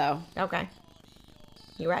listen to, though. Okay.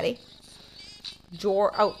 You ready?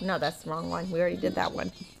 Oh, no, that's the wrong one. We already did that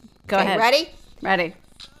one. Go Okay, ahead. ready? Ready.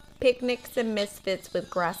 Picnics and misfits with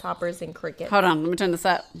grasshoppers and crickets. Hold on. Let me turn this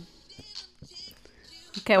up.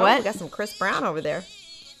 Okay, Oh, what? we got some Chris Brown over there.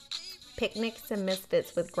 Picnics and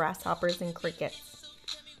misfits with grasshoppers and crickets.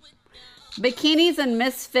 Bikinis and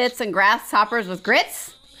misfits and grasshoppers with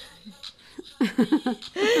grits?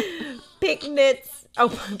 Picnics. Oh,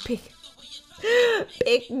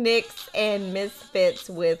 picnics and misfits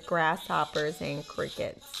with grasshoppers and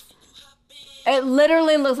crickets. It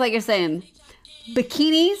literally looks like you're saying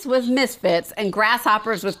bikinis with misfits and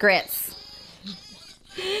grasshoppers with grits.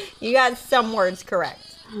 You got some words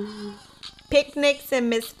correct. Picnics and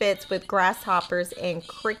misfits with grasshoppers and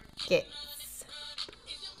crickets.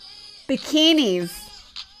 Bikinis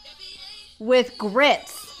with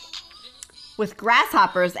grits. With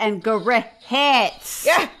grasshoppers and grits.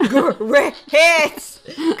 Yeah, crickets.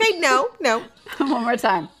 Okay, no. One more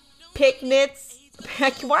time. Picnics.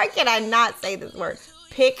 Why can I not say this word?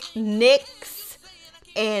 Picnics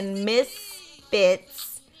and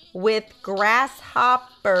misfits with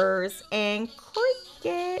grasshoppers and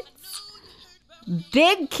crickets.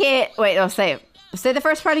 Big kid. Wait, no, say it. Say the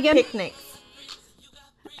first part again. Picnics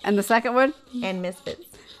And the second one? and misfits.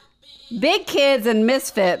 Big kids and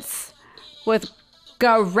misfits with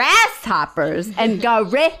grasshoppers and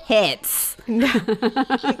grits. You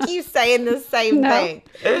keep saying the same No. thing.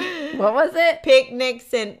 What was it?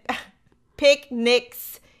 Picnics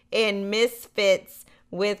and misfits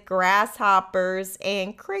with grasshoppers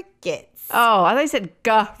and crickets. Oh, I thought you said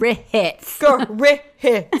grits.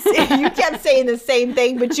 Crickets. You kept saying the same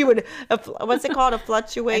thing, but you would, what's it called? A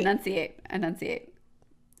fluctuate? Enunciate.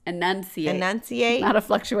 Enunciate? Not a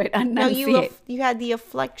fluctuate. No, Enunciate. you had the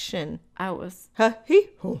afflection. I was I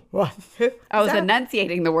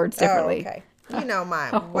enunciating the words differently. Oh, okay. You know my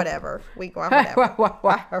whatever. We go on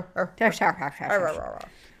whatever.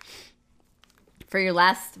 For your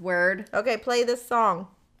last word, Okay, play this song.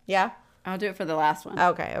 Yeah? I'll do it for the last one.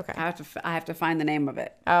 Okay. I have to find the name of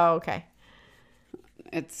it. Oh, okay.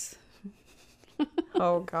 It's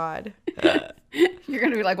Oh, God. you're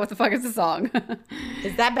gonna be like, what the fuck is the song?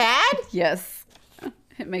 Is that bad? Yes,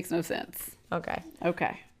 it makes no sense. Okay.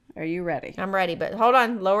 Okay, are you ready? I'm ready, but hold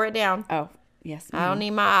on. Lower it down. Oh, yes. I don't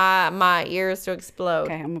need my ears to explode.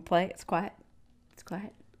 Okay, I'm gonna play. It's quiet.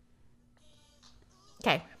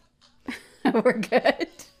 Okay. We're good.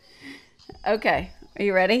 Okay, are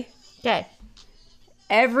you ready? Okay.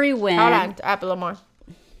 Every win. Hold on. Up a little more.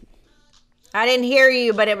 I didn't hear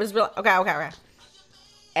you, but it was real. Okay.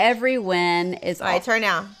 Every win is All right, turn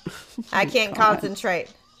down. I can't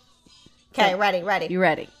concentrate. Okay, ready. You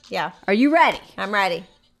ready? Yeah, Are you ready? I'm ready.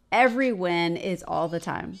 Every win is all the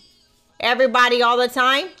time. Everybody all the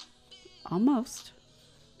time? Almost.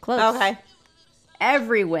 Close. Okay.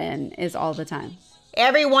 Every win is all the time.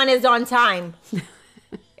 Everyone is on time.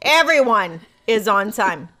 Everyone is on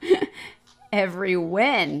time. Every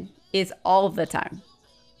win is all the time.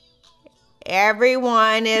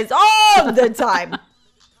 Everyone is all the time.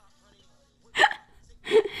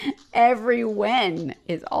 Every win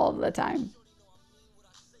is all the time.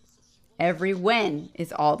 Every win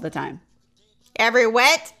is all the time. Every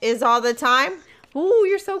wet is all the time. Ooh,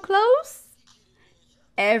 you're so close.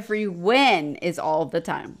 Every win is all the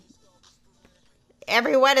time.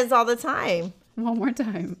 Every wet is all the time. One more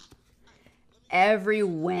time. Every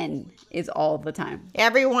win is all the time.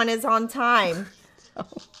 Everyone is on time.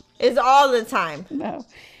 Is all the time. No.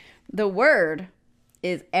 The word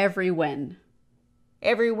is every win.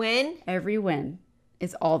 Every win. Every win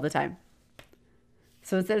is all the time.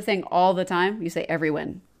 So instead of saying all the time, you say every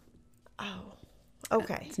win. Oh,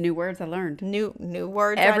 okay. It's new words I learned. New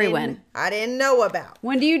words. Every I win. I didn't know about.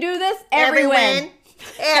 When do you do this? Every win.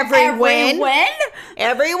 Every win.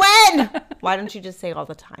 Every win. Why don't you just say all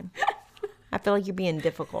the time? I feel like you're being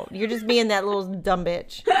difficult. You're just being that little dumb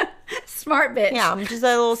bitch. Smart bitch. Yeah, I'm just a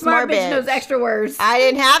little smart bitch. knows extra words. I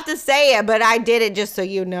didn't have to say it, but I did it just so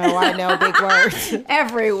you know I know big words.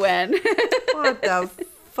 Every win. What the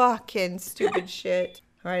fucking stupid shit.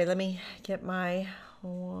 All right, let me get my...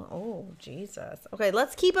 Oh, Jesus. Okay,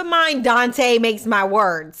 let's keep in mind Dante makes my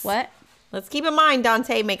words. What? Let's keep in mind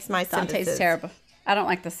Dante makes my sentences. Dante's terrible. I don't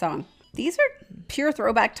like the song. These are pure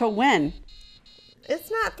throwback to when.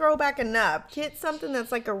 It's not throwback enough. Get something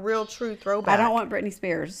that's like a real true throwback. I don't want Britney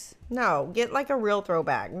Spears. No, get like a real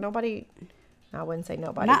throwback. Nobody... I wouldn't say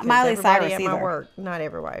nobody. Not 'cause Miley everybody Cyrus at my either. work. Not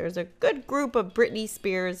everybody. There's a good group of Britney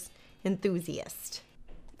Spears enthusiast.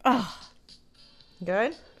 Oh,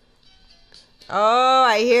 Good? Oh,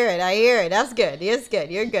 I hear it. I hear it. That's good. It's good.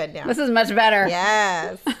 You're good now. this is much better.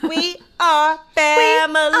 Yes. We are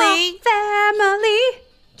family. Family.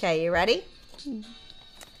 Okay, you ready?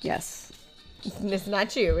 Yes. It's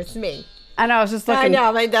not you. It's me. I know. I was just looking. I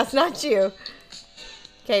know, but that's not you.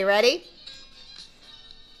 Okay, ready?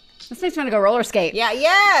 This makes me want to go roller skate. Yeah,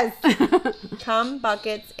 yes. Come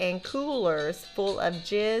buckets and coolers full of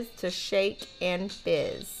jizz to shake and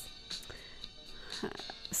fizz.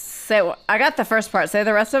 I got the first part. Say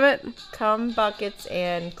the rest of it. Come buckets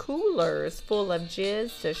and coolers full of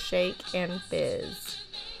jizz to shake and fizz.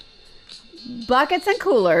 Buckets and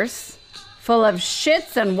coolers full of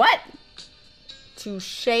shits and what? To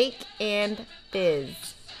shake and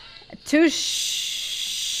fizz. To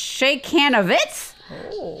shake can of it?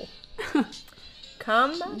 Oh.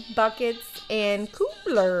 Come buckets and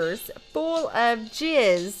coolers full of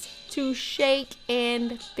jizz to shake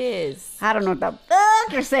and fizz. I don't know what the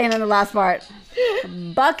fuck you're saying in the last part.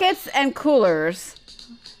 Buckets and coolers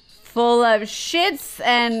full of shits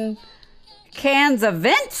and cans of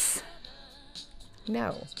Vince?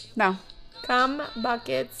 No. No. Come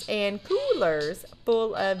buckets and coolers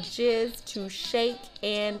full of jizz to shake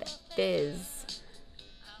and fizz.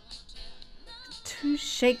 To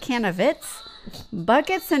shake can of it?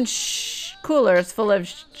 Buckets and coolers full of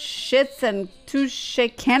shits and to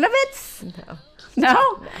shake can of it? No.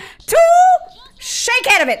 No? To shake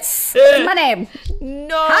can of it. My name.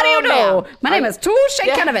 No. How do you know? ma'am. My name is To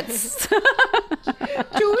shake can of it.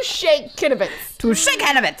 To shake cannabis. To shake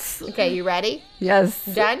can of it. Okay, you ready? Yes.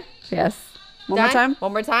 Done? Yes. One Done? more time.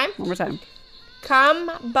 One more time. One more time.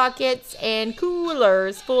 Come buckets and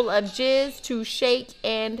coolers full of jizz to shake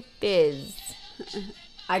and fizz.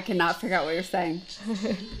 I cannot figure out what you're saying.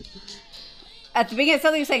 At the beginning of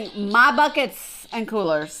something, you're saying, my buckets and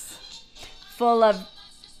coolers full of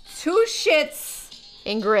two shits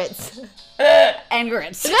And grits. and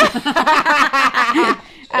grits. I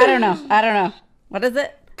don't know. What is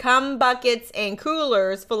it? Come buckets and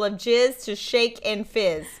coolers full of jizz to shake and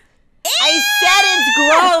fizz. I said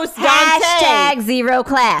it's gross, Dante. Hashtag zero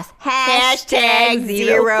class. Hashtag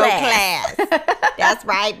zero class. That's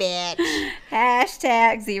right, bitch.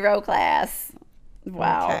 Hashtag zero class.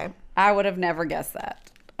 Wow. Okay. I would have never guessed that.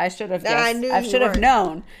 I should have guessed. I knew I you should have weren't.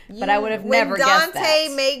 known, but I would have never guessed that. When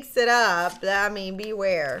Dante makes it up, I mean,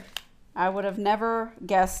 beware. I would have never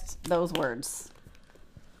guessed those words.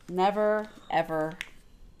 Never, ever,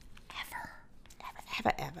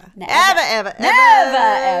 Ever, ever. Never.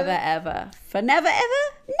 Ever. ever. For never,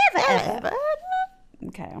 ever. Ever.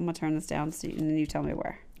 Okay, I'm going to turn this down and then you tell me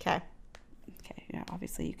where. Okay. Okay, yeah,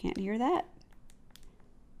 obviously you can't hear that.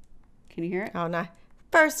 Can you hear it? Oh, no.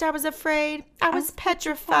 First, I was afraid. I was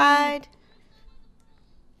petrified.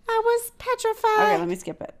 I was petrified. Okay, let me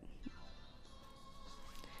skip it.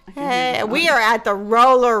 I can hear Hey, it. we are at the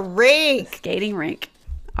roller rink. Skating rink.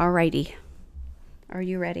 Alrighty. Are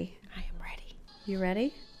you ready? I am ready. You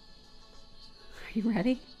ready? Are you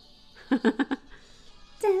ready?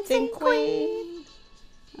 Dancing queen.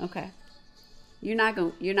 Okay. You're not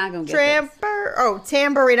gonna get this.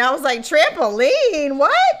 Tambourine. I was like, trampoline.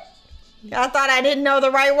 What? I thought I didn't know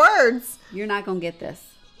the right words. You're not gonna get this.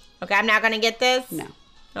 Okay, I'm not going to get this? No,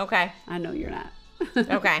 Okay. I know you're not.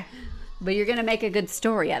 Okay. But you're gonna make a good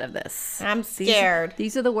story out of this. I'm scared.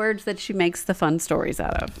 These are the words that she makes the fun stories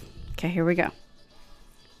out of. Okay, here we go.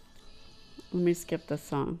 Let me skip this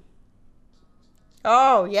song.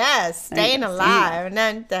 Oh, yes. There you Staying go. alive.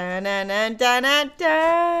 Dun, dun, dun, dun, dun, dun,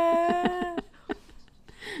 dun.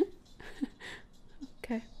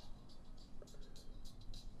 Okay.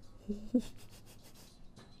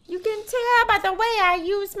 You can tell by the way I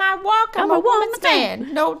use my walk. I'm a woman's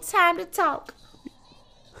man. No time to talk.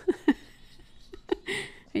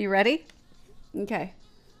 Are you ready? Okay.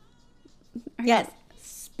 Yes.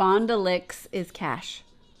 Spondylix is cash.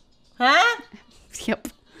 Huh? Yep.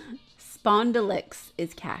 Spondylix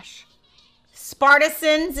is cash.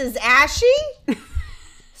 Spartisans is ashy?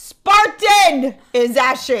 Spartan is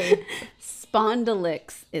ashy.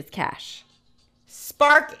 Spondylix is cash.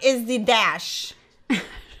 Spark is the dash.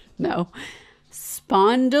 No.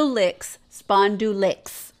 Spondylix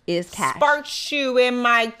is cash. Spark shoe in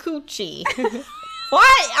my coochie.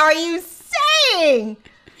 What are you saying?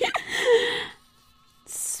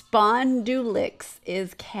 Spondylix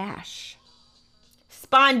is cash.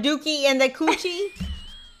 Sponduki in the coochie?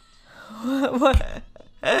 What?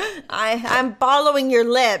 I'm following your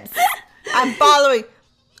lips. I'm following.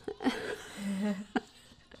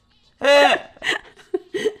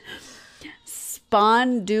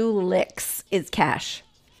 Spondylix is cash.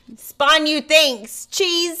 Spawn you thinks.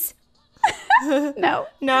 Cheese. No.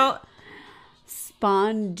 No.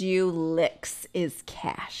 Spondulix is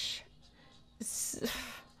cash.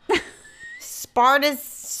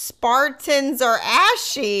 Spartans are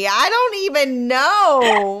ashy. I don't even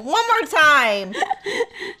know. One more time.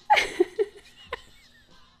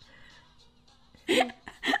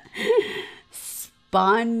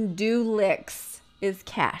 Spondulix is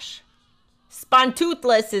cash.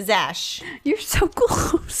 Spontoothless is ash. You're so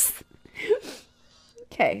close.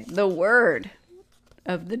 Okay, the word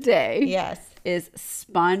of the day Yes. is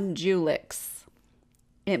spondulix.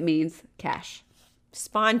 It means cash.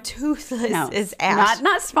 Spontoothless No, is ash.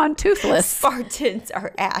 not spontoothless. Spartans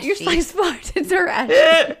are ashy. You're like Spartans are ashy.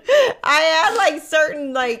 I had like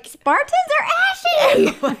certain like Spartans are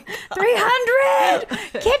ashy. 300.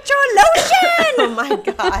 Get your lotion. oh my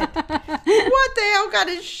god. What the hell kind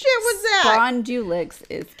of shit was that? Spondulix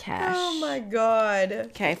is cash. Oh my god.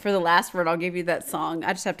 Okay, for the last word, I'll give you that song.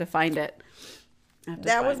 I just have to find it.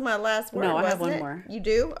 That was my last word. No, I have wasn't one it? more. You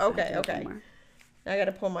do? Okay, I have okay. one more. I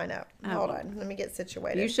gotta pull mine up. Hold one. on. Let me get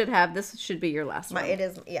situated. You should have this. Should be your last one. It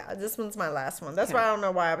is. Yeah, this one's my last one. That's why I don't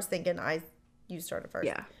know why I was thinking you started first.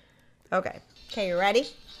 Yeah. Okay. Okay, you ready?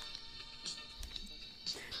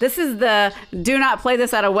 This is the do not play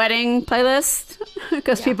this at a wedding playlist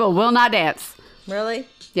because people will not dance. Really?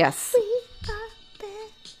 Yes.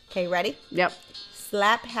 Okay, ready? Yep.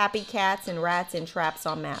 Slap happy cats and rats in traps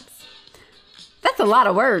on maps. That's a lot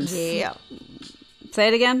of words. Yeah. Say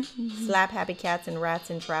it again. Slap happy cats and rats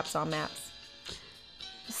in traps on maps.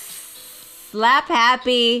 Slap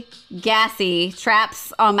happy, gassy,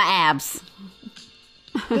 traps on my abs.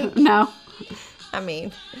 No. I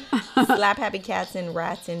mean, slap happy cats and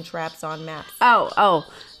rats in traps on maps. Oh.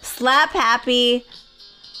 Slap happy.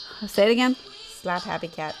 Say it again. Slap happy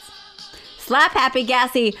cats. Slap happy,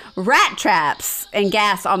 gassy, rat traps and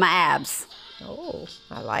gas on my abs. Oh,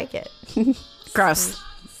 I like it. Gross.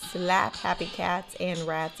 Slap happy cats and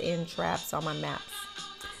rats in traps on my maps.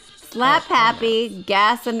 Slap happy,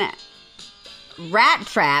 gas and rat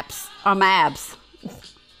traps on my abs.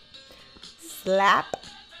 Slap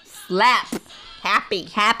happy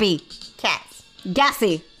Happy, cats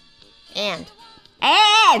gassy, and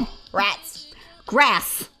and rats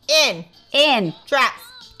grass in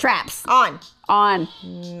traps on on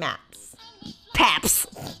maps. taps.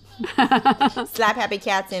 Slap happy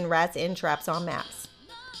cats and rats in traps on maps.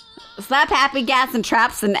 Slap happy, gas and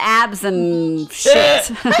traps and abs and shit.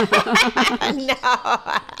 No.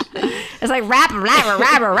 It's like rapper.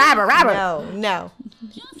 No.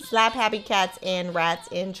 Slap happy cats and rats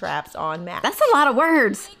in traps on maps. That's a lot of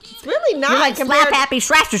words. It's really not. You're like slap happy,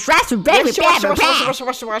 baby,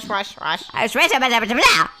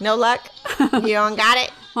 No luck. You don't got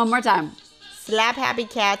it. One more time. Slap happy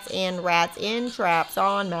cats and rats in traps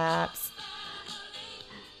on maps.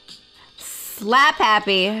 Slap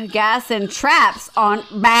happy, gas and traps on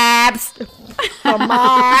babs. I'm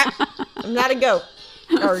not a goat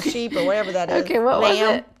or a sheep or whatever that is. Okay, what was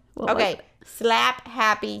it? Okay. Slap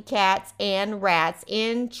happy cats and rats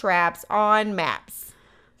in traps on maps.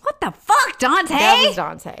 What the fuck, Dante? That was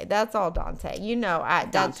Dante. That's all Dante. You know,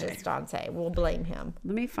 that's Dante. just Dante. We'll blame him.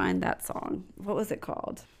 Let me find that song. What was it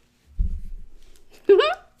called?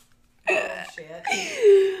 Shit.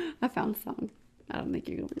 I found a song. I don't think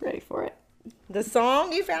you're going to be ready for it. The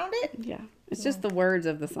song, you found it? Yeah. It's just the words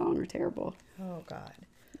of the song are terrible. Oh, God.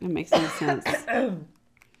 It makes no sense.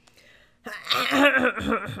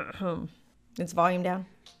 It's volume down.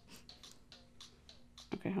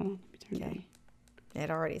 Okay, hold on. Let me turn it down. It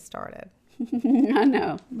already started. I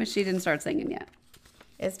know, but she didn't start singing yet.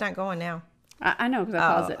 It's not going now. I know because I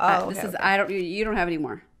paused it. This okay, is I don't. You don't have any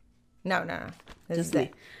more. No. This Just is me.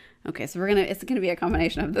 it. Okay, so it's gonna be a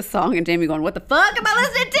combination of this song and Jamie going, "What the fuck am I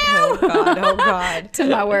listening to?" Oh, God. To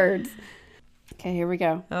my words. Okay, here we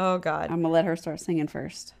go. Oh, God. I'm gonna let her start singing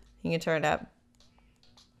first. You can turn it up.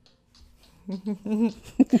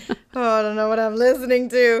 Oh, I don't know what I'm listening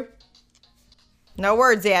to. No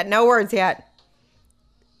words yet.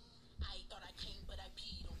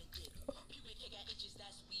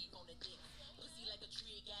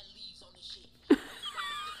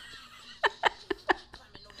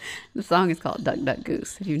 The song is called Duck Duck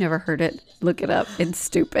Goose. If you've never heard it, look it up. It's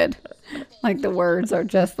stupid. Like the words are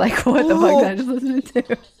just like, what the fuck did I just listen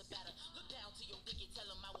to?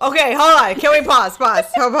 Okay, hold on. Can we pause?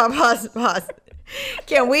 Hold on, pause.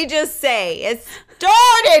 Can we just say it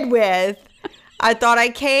started with, I thought I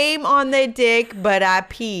came on the dick, but I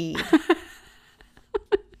peed.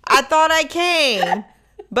 I thought I came.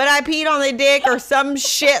 but I peed on the dick or some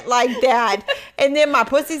shit like that. And then my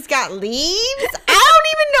pussy's got leaves. I don't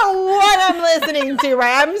even know what I'm listening to,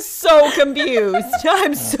 right? I'm so confused.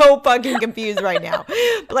 I'm so fucking confused right now.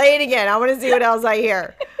 Play it again. I want to see what else I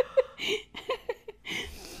hear.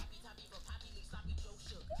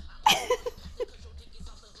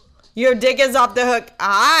 Your dick is off the hook.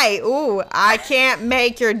 I can't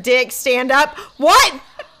make your dick stand up. What?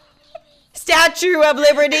 Statue of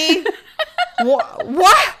Liberty?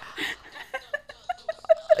 What?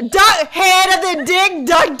 Head of the dick,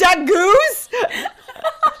 duck, duck, goose?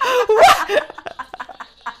 What?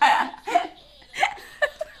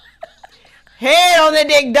 Head on the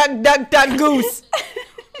dick, duck, duck, duck, goose.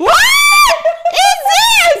 What is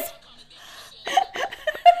this?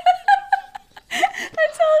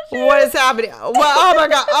 What is happening? Well, oh my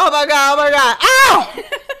god! Oh my god! Oh my god! Ow!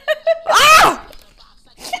 Ow!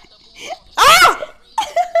 Ow!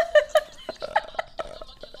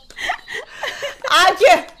 I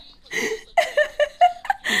can't.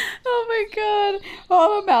 Oh my god!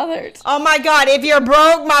 Oh, my mouth hurts. Oh my god! If you're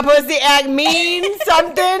broke, my pussy act mean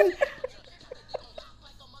something.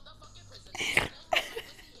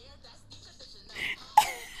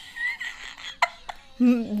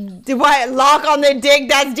 Do I lock on the dick?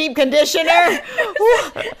 That's deep conditioner.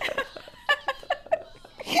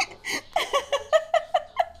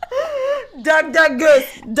 Duck, duck,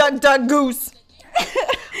 goose. Duck, duck, goose.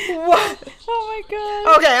 What? Oh my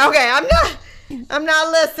god. Okay. I'm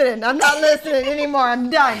not listening. I'm not listening anymore. I'm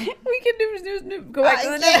done. We can do go back to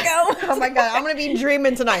the dick. Oh my god. I'm gonna be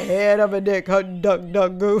dreaming tonight. Head of a dick. Duck,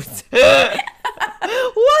 duck, goose.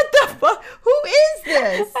 What the fuck? Who is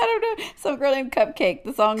this? I don't know. Some girl named Cupcake.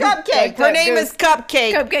 The song Cupcake. Her name is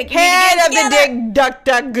Cupcake. Cupcake. Head of the dick. Duck,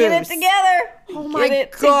 duck, goose. Get it together. Oh my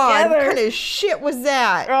god. What kind of shit was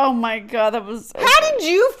that? Oh my god. That was. How did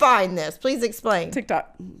you find this? Please explain.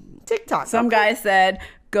 TikTok. Some guy said,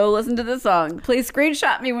 go listen to the song. Please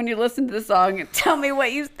screenshot me when you listen to the song and tell me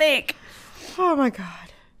what you think. Oh my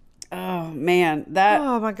god. Oh man. That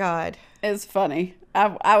Oh my god. is funny.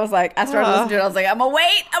 I was like, I started listening to it. I was like, I'm gonna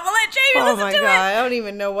wait. I'm gonna let Jamie listen to it. Oh my god. I don't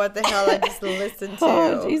even know what the hell I just listened to.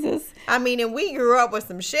 Oh, Jesus. I mean, and we grew up with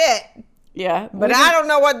some shit. Yeah. But I don't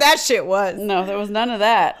know what that shit was. No, there was none of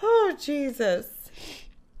that. Oh, Jesus.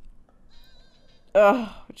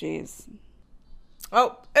 Oh, jeez.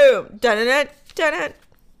 Oh, dun-dun-dun, dun-dun.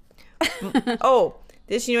 Oh,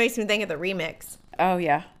 this makes me think of the remix. Oh,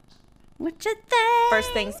 yeah. What you think?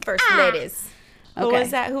 First things first, ladies. Who Okay.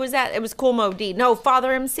 was that? Who was that? It was Cool Mo D. No,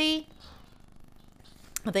 Father MC.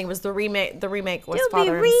 I think it was the remake. The remake was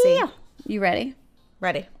Father MC. You ready?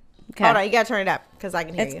 Ready. Okay. Hold on, you gotta turn it up because I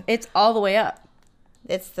can hear you. It's all the way up.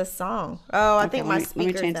 It's the song. Oh, I think my Let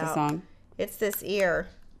speaker's me change out. the song. It's this ear.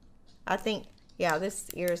 I think, yeah, this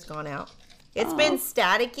ear's gone out. It's been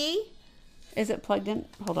staticky. Is it plugged in?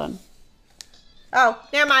 Hold on. Oh,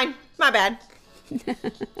 never mind. My bad.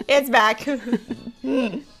 It's back.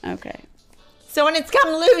 Okay. So when it's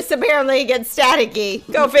come loose, apparently it gets staticky.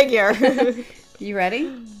 Go figure. You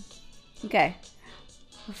ready? Okay.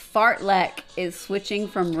 Fartlek is switching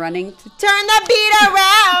from running to... Turn the beat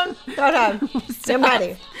around. Hold on.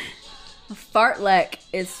 Somebody. Fartlek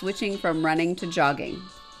is switching from running to jogging.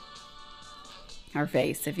 Her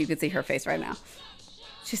face, if you could see her face right now.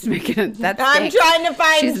 She's making that I'm stinks. trying to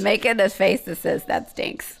find... She's making a face that says that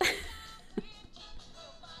stinks.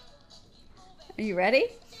 Are you ready?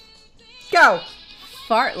 Go.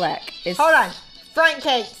 Fartlek is... Hold on. Front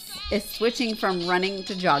cakes. Is switching from running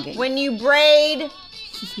to jogging. When you braid...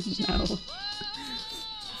 No.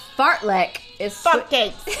 Fartlek is... Fuck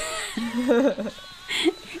cakes.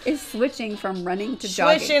 is switching from running to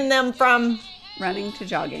jogging. Switching them from... Running to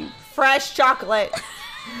jogging. Fresh chocolate.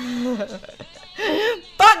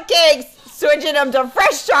 Fuck cakes. Switching them to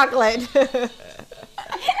fresh chocolate. No.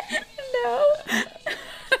 There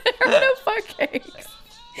are no fuck cakes.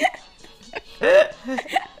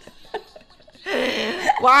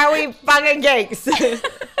 Why are we fucking cakes?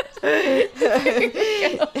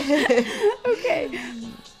 Okay.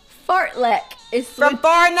 Fartlek is From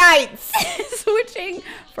 4 nights. switching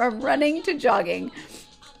from running to jogging.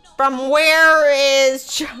 From where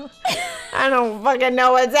is... I don't fucking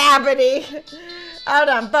know what's happening. Hold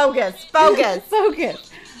on. Focus. Focus.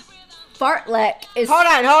 Focus. Fartlek is...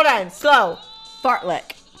 Hold on. Slow.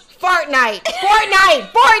 Fartlek. Fortnite.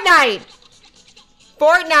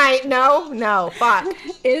 No. Fuck.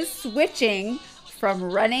 Is switching from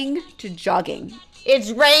running to jogging.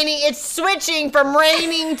 It's raining. It's switching from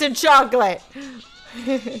raining to chocolate.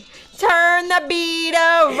 Turn the beat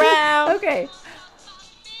around. Okay.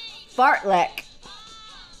 Fartlek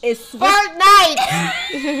is Fortnite.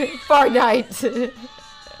 Fortnite.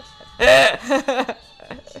 I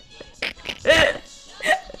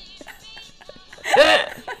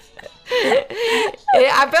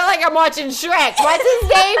feel like I'm watching Shrek. What's his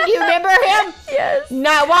name? Do you remember him? Yes.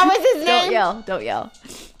 No, what was his name? Don't yell. Don't yell.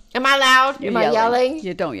 Am I loud? Am I yelling?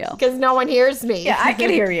 You don't yell. Because no one hears me. Yeah, I can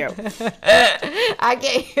hear you. I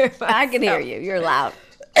can't hear myself. I can hear you. You're loud.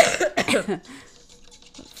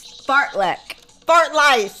 Fartlek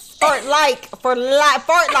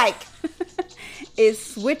Fartlek is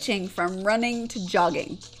switching from running to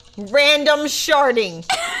jogging. Random sharding.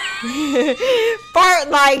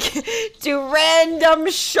 Fartlek to random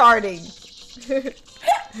sharding.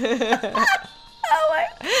 Oh my!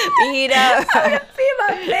 Beat up. I can see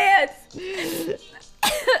my pants.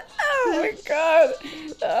 Oh my god!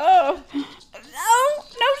 Oh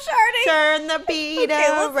no sharding. Turn the beat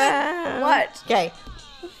around. What? Okay.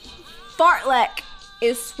 Fartlek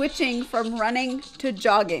is switching from running to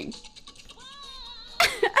jogging.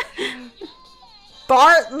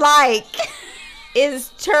 Fartlek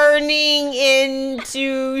is turning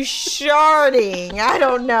into sharding. I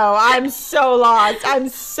don't know. I'm so lost. One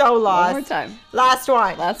more time. Last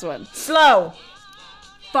one. Last one. Slow.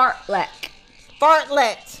 Fartlek.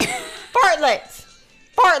 Fartlet.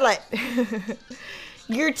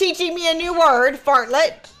 You're teaching me a new word.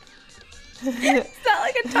 Fartlet. It's not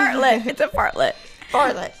like a tartlet. It's a fartlet.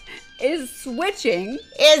 Fartlet. Is switching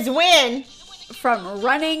Is when from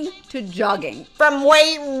running to jogging. from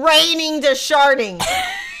raining to sharding.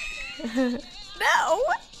 No.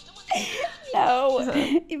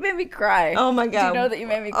 You made me cry. Oh my Did God. you know that you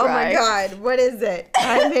made me cry? Oh my God. What is it?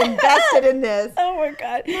 I'm invested in this. Oh my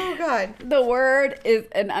God. Oh God. The word is,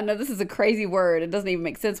 and I know this is a crazy word. It doesn't even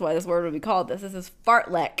make sense why this word would be called this. This is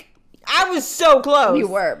fartlek. I was so close. You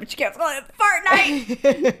were, but you kept calling it fart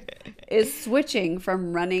night. Is switching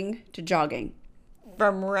from running to jogging.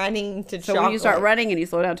 From running to So when you start running and you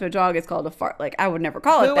slow down to a jog, it's called a fartlek. I would never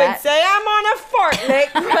call Who it that. would say I'm on a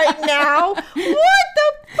fartlek right now? What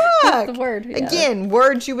the fuck? That's the word. Yeah. Again,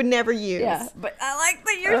 words you would never use. Yeah, but I like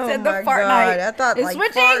that you Oh said my the fart God. night. I thought is like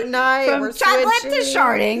switching fart night. from We're chocolate switching. to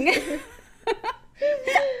sharding.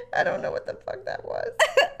 I don't know what the fuck that was.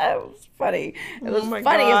 That was funny. It was Oh my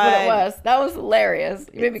funny is what it God. was. That was hilarious.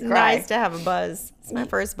 You made me It's cry. nice to have a buzz. It's my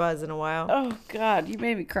first buzz in a while. Oh God, you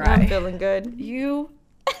made me I'm cry. feeling good. You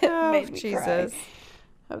Oh, made me cry. Jesus.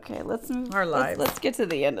 Okay, let's move. Our lives. Let's get to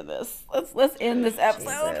the end of this. Let's end this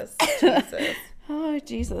episode. Jesus. Oh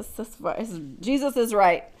Jesus, Jesus is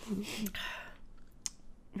right.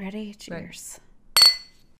 Ready? Cheers.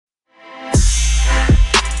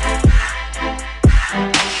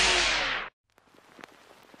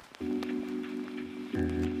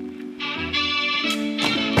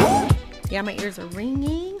 Yeah, my ears are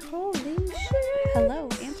ringing. Holy shit. Hello,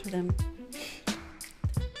 answer them.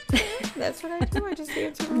 That's what I do. I just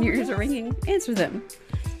answer When your ears are ringing, answer them.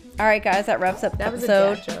 All right, guys, that wraps up That was a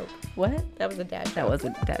episode. dad joke. What? That was a dad joke. That was a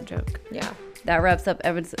dad joke. Yeah. That wraps up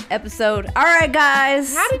episode. All right,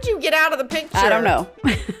 guys. How did you get out of the picture? I don't know.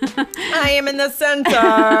 I am in the center.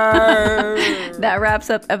 That wraps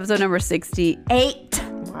up episode number 68.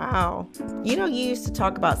 Wow. You know, you used to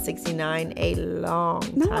talk about 69 a long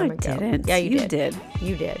No, time I ago. didn't. Yeah, you did.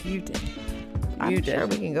 You did. You did. I'm You sure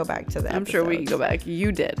did. we can go back to that. I'm sure we can go back.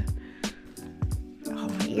 You did. Oh,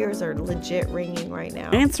 my ears are legit ringing right now.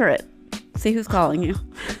 Answer it. See who's calling you.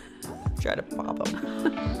 Try to pop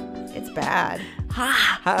them. It's bad.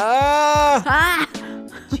 Ha. Ah, Ah.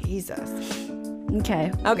 Jesus.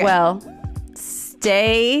 Okay. Okay. Well,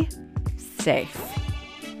 stay safe.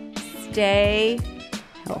 Stay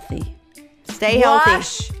healthy. Stay healthy.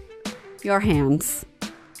 Wash your hands.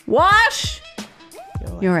 Wash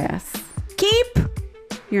your ass. Keep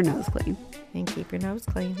your nose clean. And keep your nose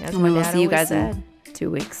clean. As And my we will dad see you always guys said. in 2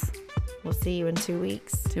 weeks. We'll see you in 2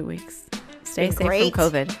 weeks. 2 weeks. Stay been safe great.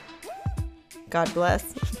 from COVID. God bless.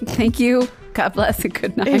 Thank you. God bless and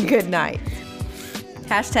good night. And good night.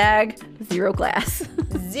 Hashtag zero glass.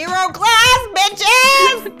 Zero class,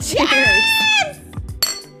 bitches! Cheers.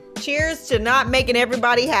 Cheers to not making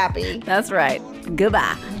everybody happy. That's right.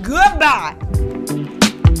 Goodbye. Goodbye.